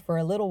coaster for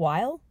a little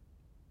while,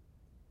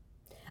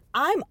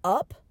 I'm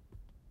up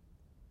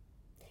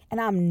and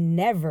I'm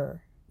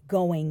never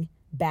going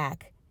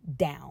back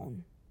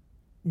down.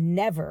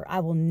 Never.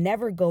 I will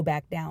never go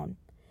back down.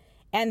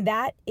 And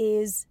that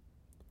is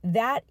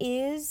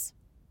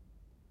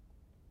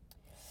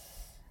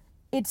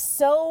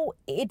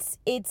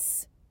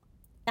it's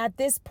at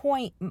this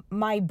point,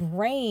 my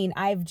brain,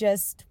 I've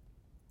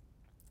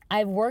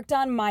worked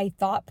on my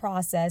thought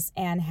process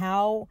and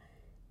how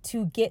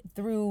to get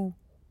through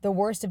the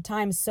worst of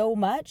times so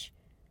much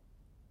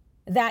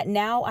that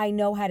now I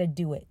know how to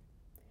do it.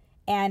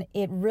 And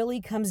it really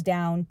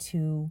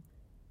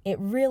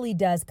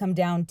does come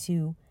down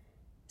to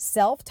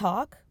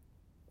self-talk,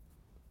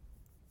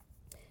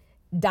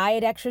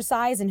 diet,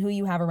 exercise, and who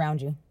you have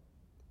around you.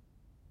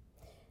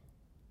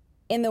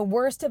 In the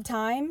worst of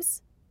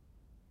times,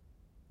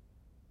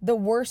 the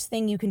worst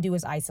thing you can do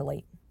is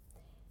isolate.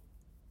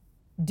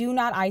 Do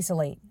not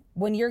isolate.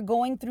 When you're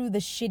going through the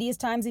shittiest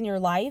times in your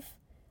life,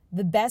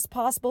 the best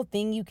possible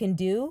thing you can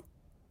do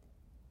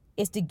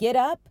is to get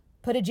up,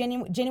 put a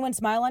genuine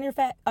smile on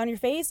your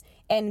face,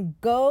 and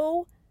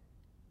go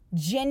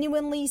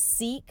genuinely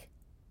seek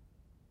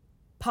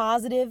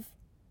positive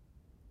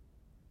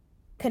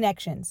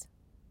connections.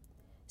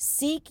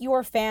 Seek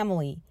your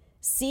family.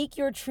 Seek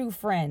your true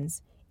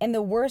friends. In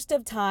the worst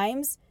of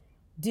times,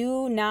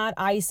 do not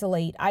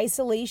isolate.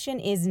 Isolation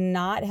is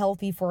not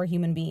healthy for a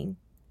human being.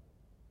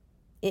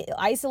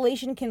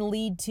 Isolation can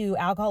lead to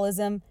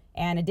alcoholism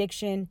and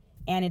addiction,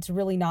 and it's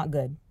really not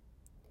good.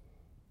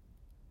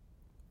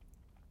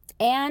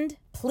 And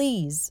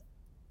please,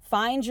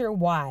 find your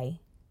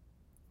why.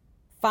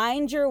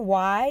 Find your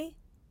why,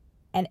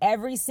 and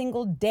every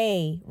single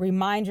day,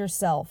 remind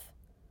yourself,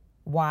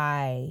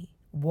 why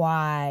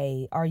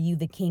are you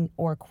the king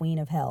or queen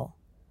of hell?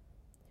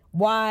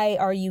 Why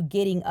are you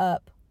getting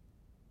up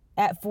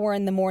at 4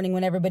 a.m.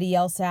 when everybody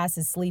else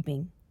is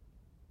sleeping?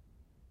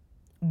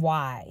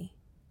 why.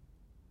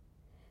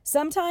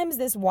 Sometimes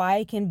this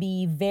why can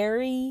be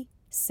very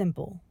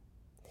simple.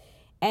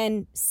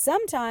 And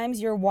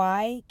sometimes your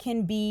why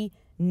can be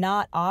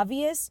not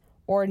obvious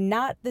or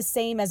not the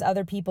same as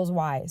other people's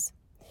whys.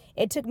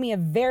 It took me a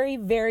very,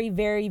 very,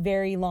 very,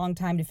 very long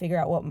time to figure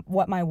out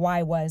what my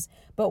why was.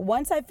 But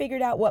once I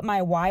figured out what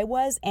my why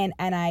was, and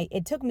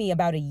it took me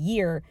about a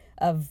year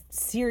of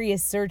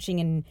serious searching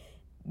and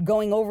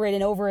going over it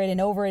and over it and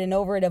over it and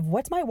over it of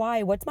what's my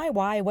why, what's my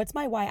why, what's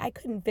my why. I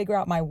couldn't figure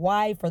out my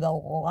why for the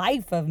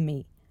life of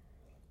me.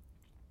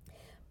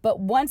 But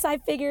once I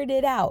figured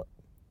it out,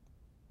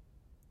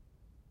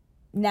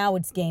 now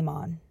it's game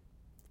on.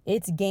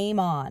 It's game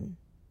on.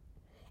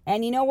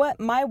 And you know what?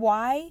 My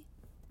why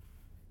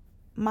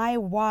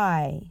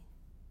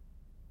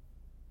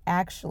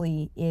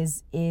actually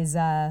is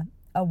a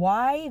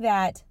why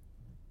that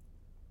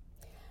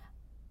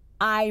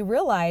I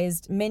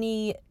realized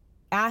many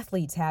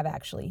athletes have,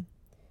 actually,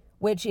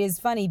 which is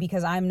funny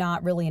because I'm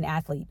not really an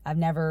athlete. I've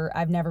never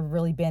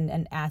really been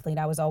an athlete.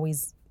 I was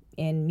always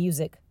in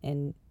music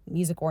and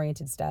music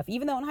oriented stuff.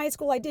 Even though in high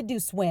school I did do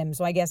swim,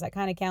 so I guess that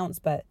kind of counts,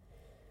 but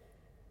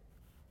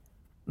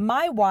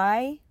my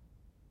why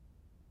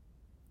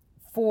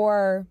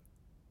for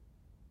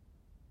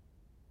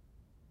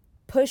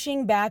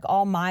pushing back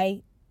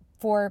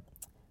for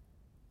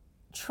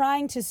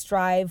trying to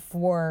strive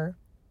for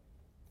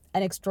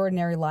an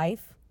extraordinary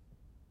life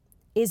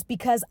is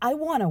because I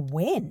want to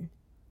win.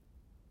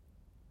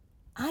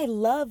 I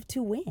love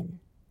to win.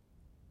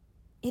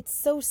 It's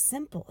so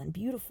simple and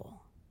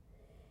beautiful.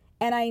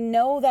 And I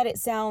know that it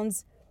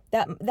sounds,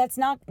 that's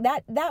not,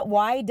 that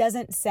why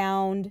doesn't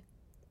sound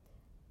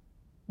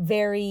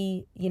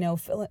very,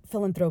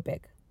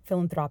 philanthropic,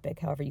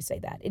 however you say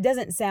that. It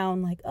doesn't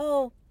sound like,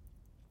 oh,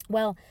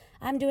 well,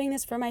 I'm doing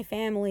this for my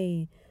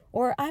family,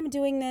 or I'm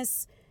doing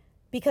this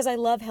because I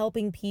love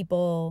helping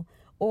people,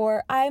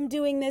 or I'm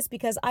doing this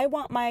because I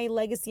want my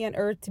legacy on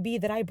earth to be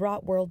that I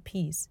brought world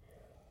peace.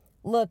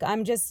 Look,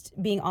 I'm just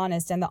being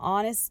honest, and the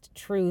honest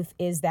truth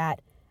is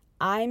that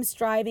I'm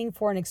striving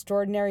for an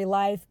extraordinary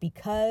life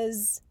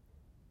because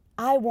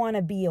I want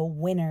to be a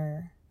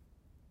winner.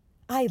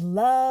 I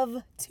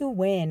love to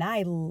win.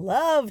 I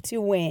love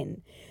to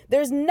win.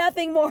 There's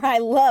nothing more I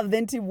love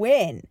than to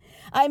win.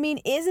 I mean,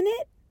 isn't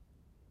it?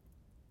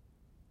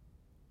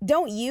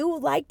 Don't you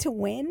like to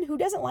win? Who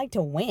doesn't like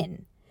to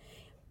win?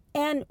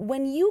 And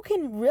when you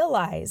can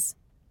realize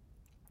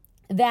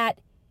that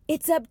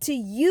it's up to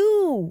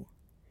you,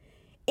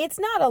 it's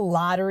not a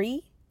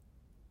lottery.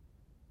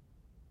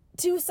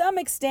 To some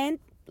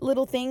extent,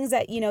 little things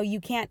that, you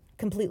can't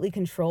completely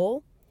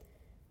control.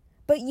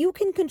 But you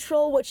can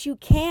control what you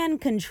can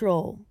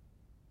control.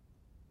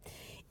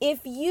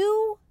 If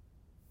you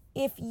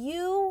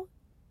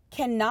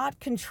cannot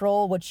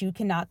control what you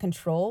cannot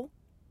control,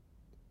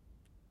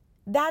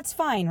 that's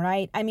fine,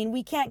 right? I mean,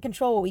 we can't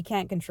control what we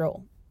can't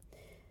control.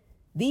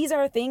 These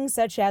are things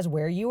such as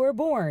where you were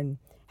born,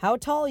 how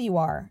tall you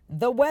are,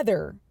 the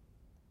weather.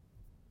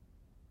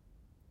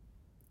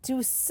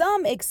 To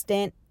some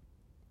extent,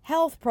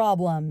 health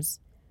problems,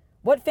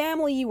 what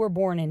family you were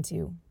born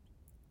into.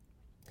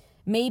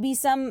 Maybe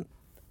some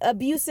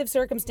abusive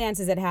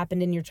circumstances that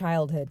happened in your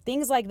childhood,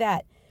 things like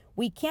that.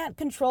 We can't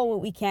control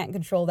what we can't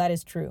control. That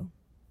is true.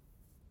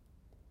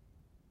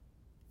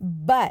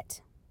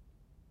 But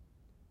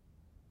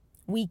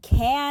we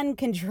can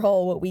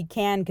control what we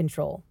can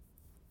control.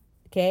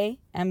 Okay?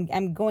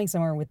 I'm going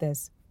somewhere with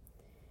this.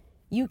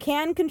 You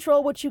can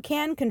control what you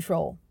can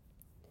control,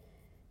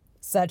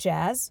 such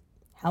as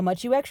how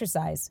much you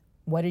exercise,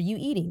 what are you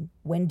eating,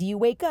 when do you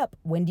wake up,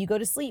 when do you go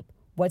to sleep,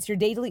 what's your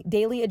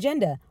daily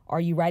agenda,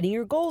 are you writing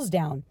your goals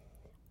down,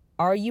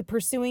 are you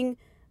pursuing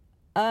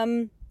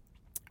ways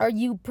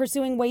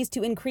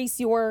to increase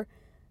your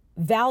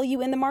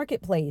value in the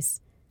marketplace?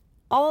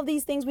 All of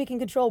these things we can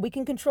control. We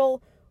can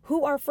control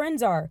who our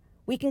friends are.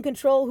 We can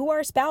control who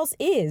our spouse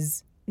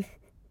is.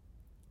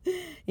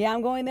 Yeah,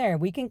 I'm going there.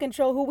 We can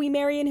control who we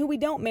marry and who we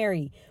don't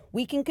marry.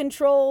 We can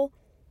control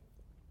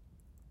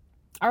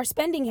our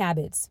spending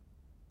habits.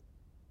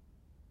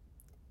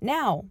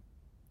 Now,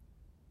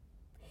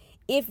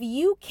 if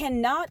you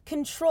cannot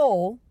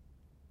control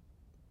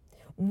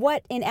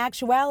what in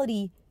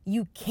actuality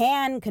you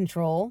can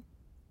control,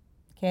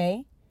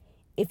 okay?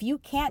 If you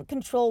can't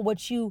control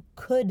what you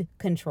could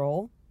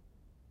control,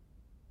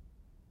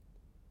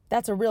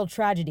 that's a real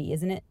tragedy,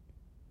 isn't it?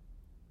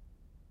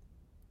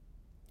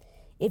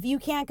 If you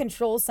can't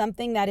control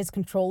something that is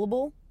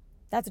controllable,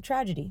 that's a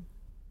tragedy.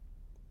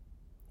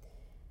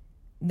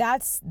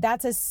 That's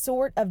a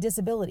sort of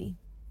disability.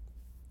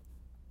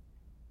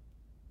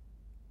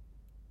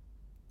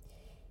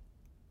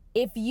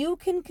 If you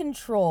can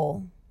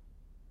control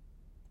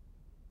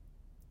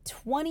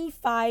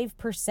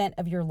 25%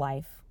 of your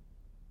life,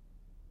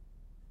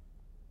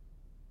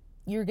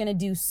 you're going to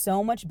do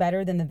so much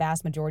better than the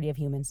vast majority of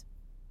humans.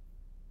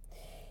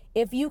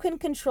 If you can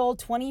control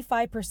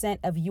 25%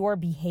 of your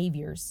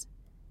behaviors,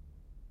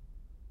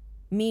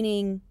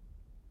 meaning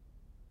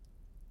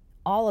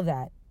all of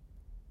that,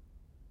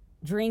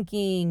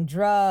 drinking,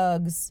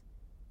 drugs,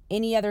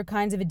 any other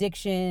kinds of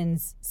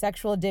addictions,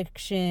 sexual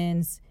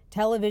addictions,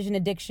 television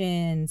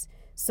addictions,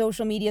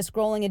 social media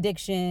scrolling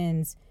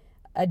addictions,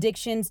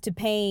 addictions to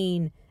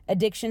pain,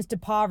 addictions to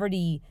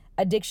poverty,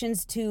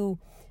 addictions to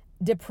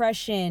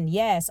depression.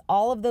 Yes,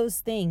 all of those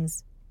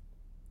things.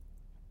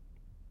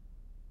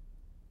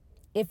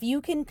 If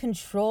you can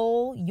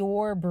control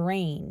your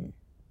brain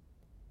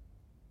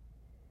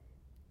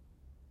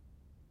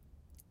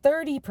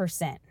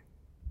 30%,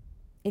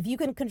 if you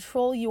can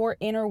control your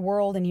inner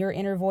world and your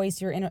inner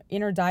voice, your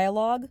inner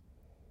dialogue,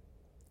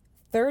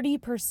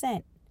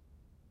 30%,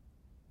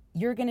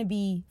 you're going to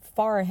be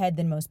far ahead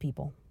than most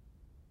people.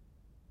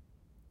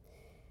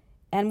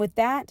 And with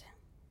that,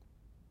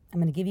 I'm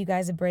going to give you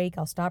guys a break.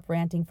 I'll stop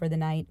ranting for the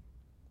night.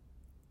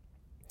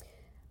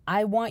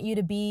 I want you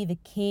to be the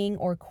king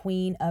or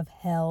queen of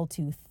hell,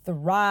 to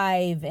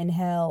thrive in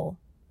hell,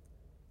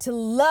 to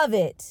love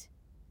it,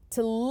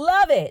 to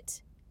love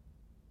it,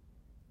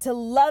 to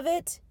love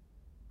it,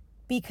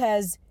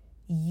 because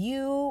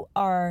you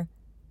are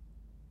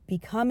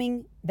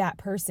becoming that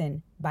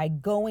person by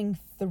going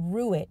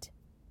through it.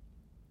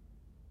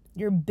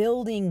 You're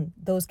building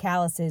those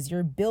calluses,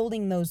 you're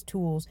building those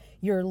tools,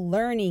 you're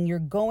learning, you're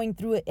going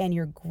through it, and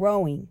you're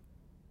growing.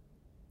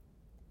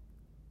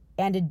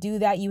 And to do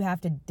that, you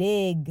have to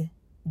dig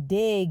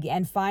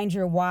and find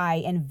your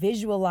why and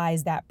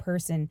visualize that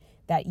person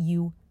that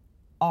you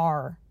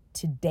are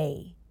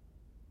today.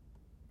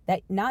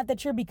 That not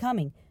that you're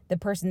becoming, the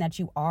person that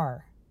you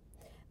are.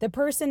 The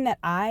person that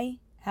I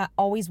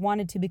always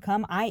wanted to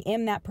become, I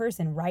am that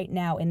person right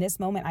now. In this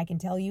moment, I can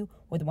tell you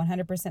with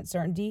 100%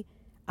 certainty,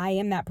 I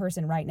am that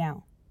person right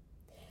now.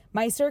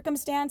 My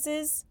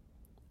circumstances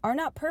are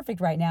not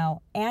perfect right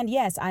now. And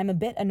yes, I'm a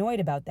bit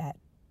annoyed about that.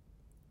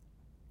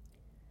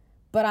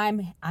 But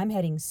I'm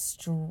heading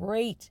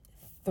straight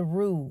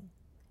through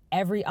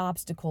every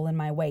obstacle in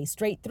my way.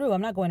 Straight through.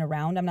 I'm not going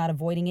around. I'm not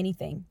avoiding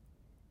anything.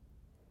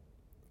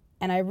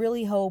 And I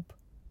really hope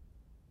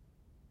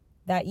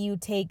that you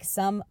take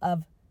some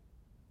of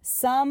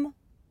this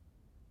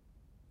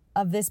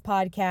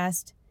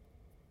podcast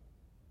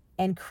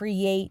and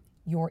create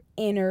your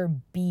inner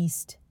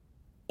beast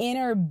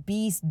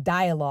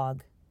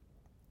dialogue.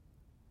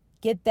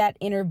 Get that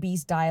inner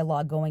beast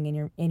dialogue going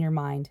in your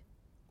mind.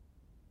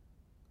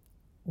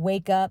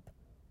 Wake up,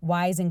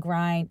 rise and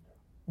grind,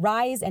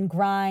 rise and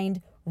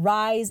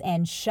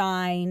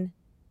shine.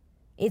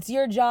 It's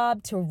your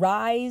job to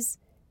rise,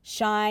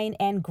 shine,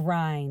 and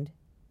grind.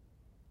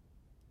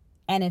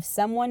 And if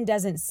someone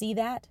doesn't see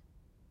that,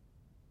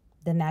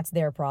 then that's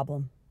their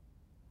problem.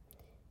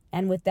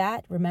 And with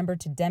that, remember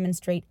to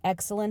demonstrate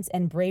excellence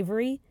and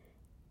bravery,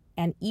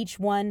 and each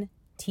one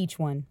teach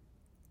one.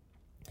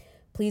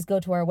 Please go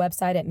to our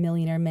website at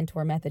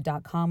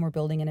millionairementormethod.com. We're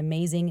building an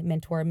amazing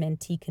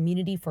mentor-mentee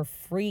community for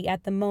free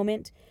at the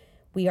moment.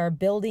 We are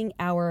building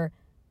our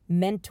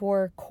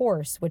mentor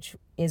course, which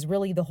is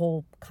really the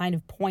whole kind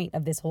of point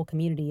of this whole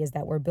community, is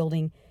that we're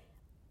building,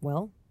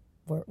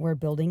 we're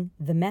building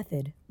the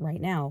method right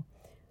now,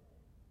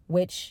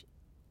 which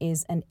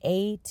is an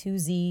A to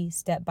Z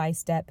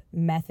step-by-step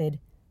method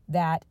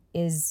that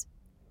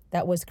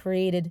was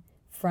created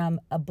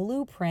from a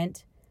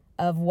blueprint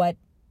of what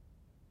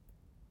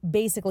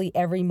basically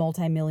every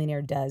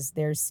multimillionaire does.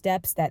 There's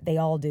steps that they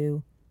all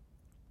do.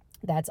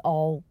 That's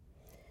all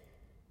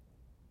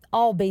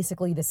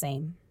basically the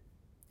same.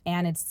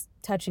 And it's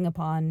touching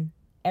upon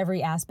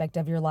every aspect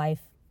of your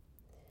life.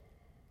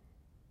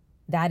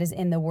 That is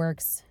in the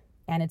works,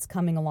 and it's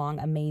coming along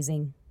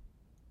amazing.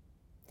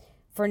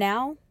 For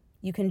now,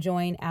 you can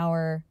join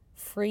our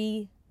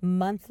free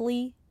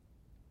monthly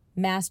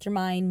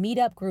mastermind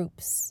meetup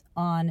groups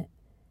on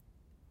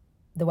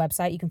the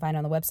website. You can find it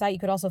on the website. You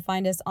could also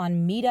find us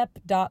on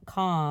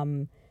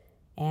meetup.com.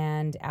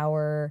 And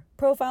our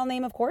profile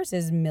name, of course,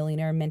 is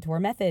Millionaire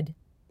Mentor Method.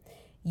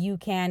 You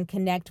can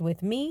connect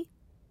with me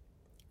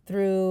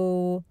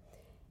through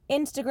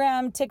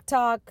Instagram,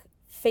 TikTok,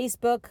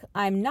 Facebook.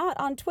 I'm not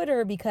on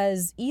Twitter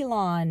because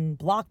Elon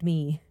blocked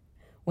me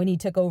when he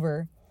took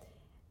over.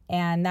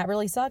 And that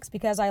really sucks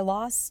because I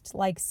lost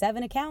like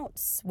 7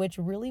 accounts, which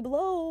really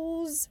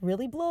blows.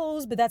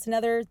 But that's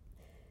another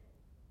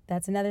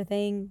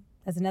thing.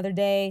 That's another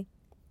day.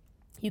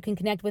 You can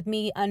connect with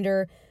me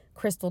under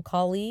Crystal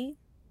Khali,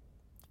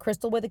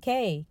 Crystal with a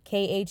K,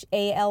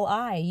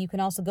 Khali. You can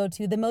also go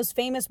to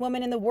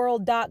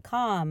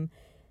themostfamouswomanintheworld.com.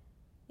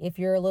 If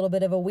you're a little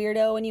bit of a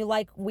weirdo and you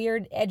like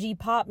weird, edgy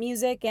pop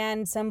music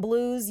and some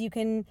blues, you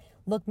can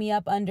look me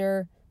up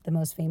under The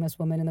Most Famous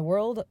Woman in the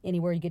World,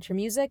 anywhere you get your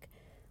music,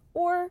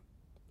 or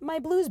my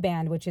blues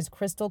band, which is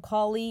Crystal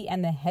Khali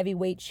and the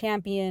Heavyweight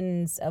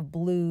Champions of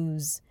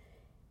Blues.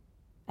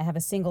 I have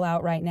a single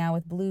out right now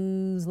with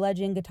blues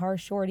legend Guitar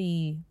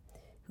Shorty,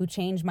 who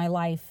changed my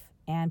life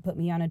and put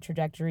me on a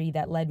trajectory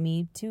that led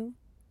me to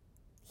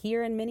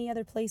here and many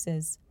other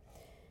places.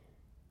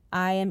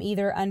 I am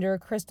either under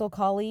Crystal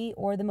Khali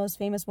or The Most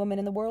Famous Woman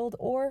in the World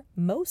or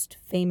Most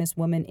Famous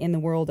Woman in the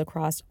World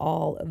across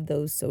all of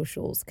those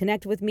socials.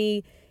 Connect with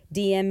me,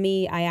 DM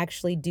me. I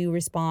actually do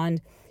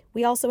respond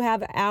We also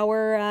have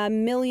our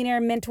Millionaire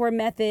Mentor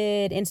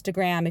Method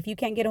Instagram. If you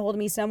can't get a hold of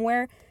me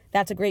somewhere,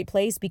 that's a great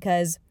place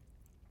because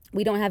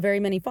we don't have very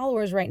many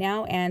followers right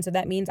now. And so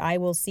that means I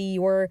will see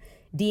your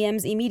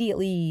DMs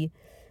immediately.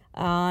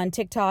 On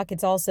TikTok,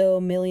 it's also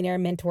Millionaire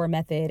Mentor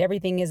Method.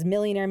 Everything is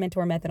Millionaire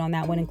Mentor Method on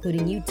that one,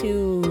 including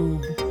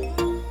YouTube.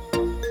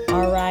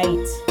 All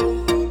right.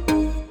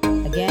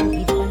 Again,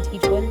 each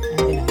one, and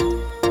good night.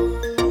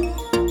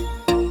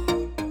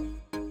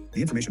 The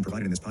information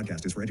provided in this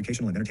podcast is for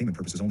educational and entertainment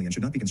purposes only and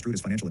should not be construed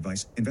as financial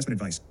advice,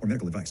 investment advice, or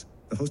medical advice.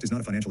 The host is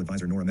not a financial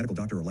advisor nor a medical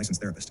doctor or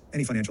licensed therapist.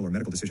 Any financial or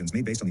medical decisions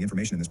made based on the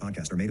information in this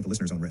podcast are made at the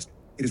listener's own risk.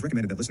 It is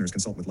recommended that listeners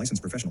consult with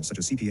licensed professionals such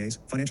as CPAs,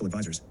 financial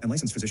advisors, and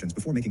licensed physicians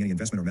before making any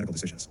investment or medical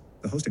decisions.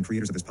 The host and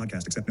creators of this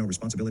podcast accept no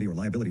responsibility or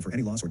liability for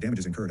any loss or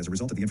damages incurred as a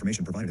result of the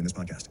information provided in this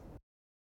podcast.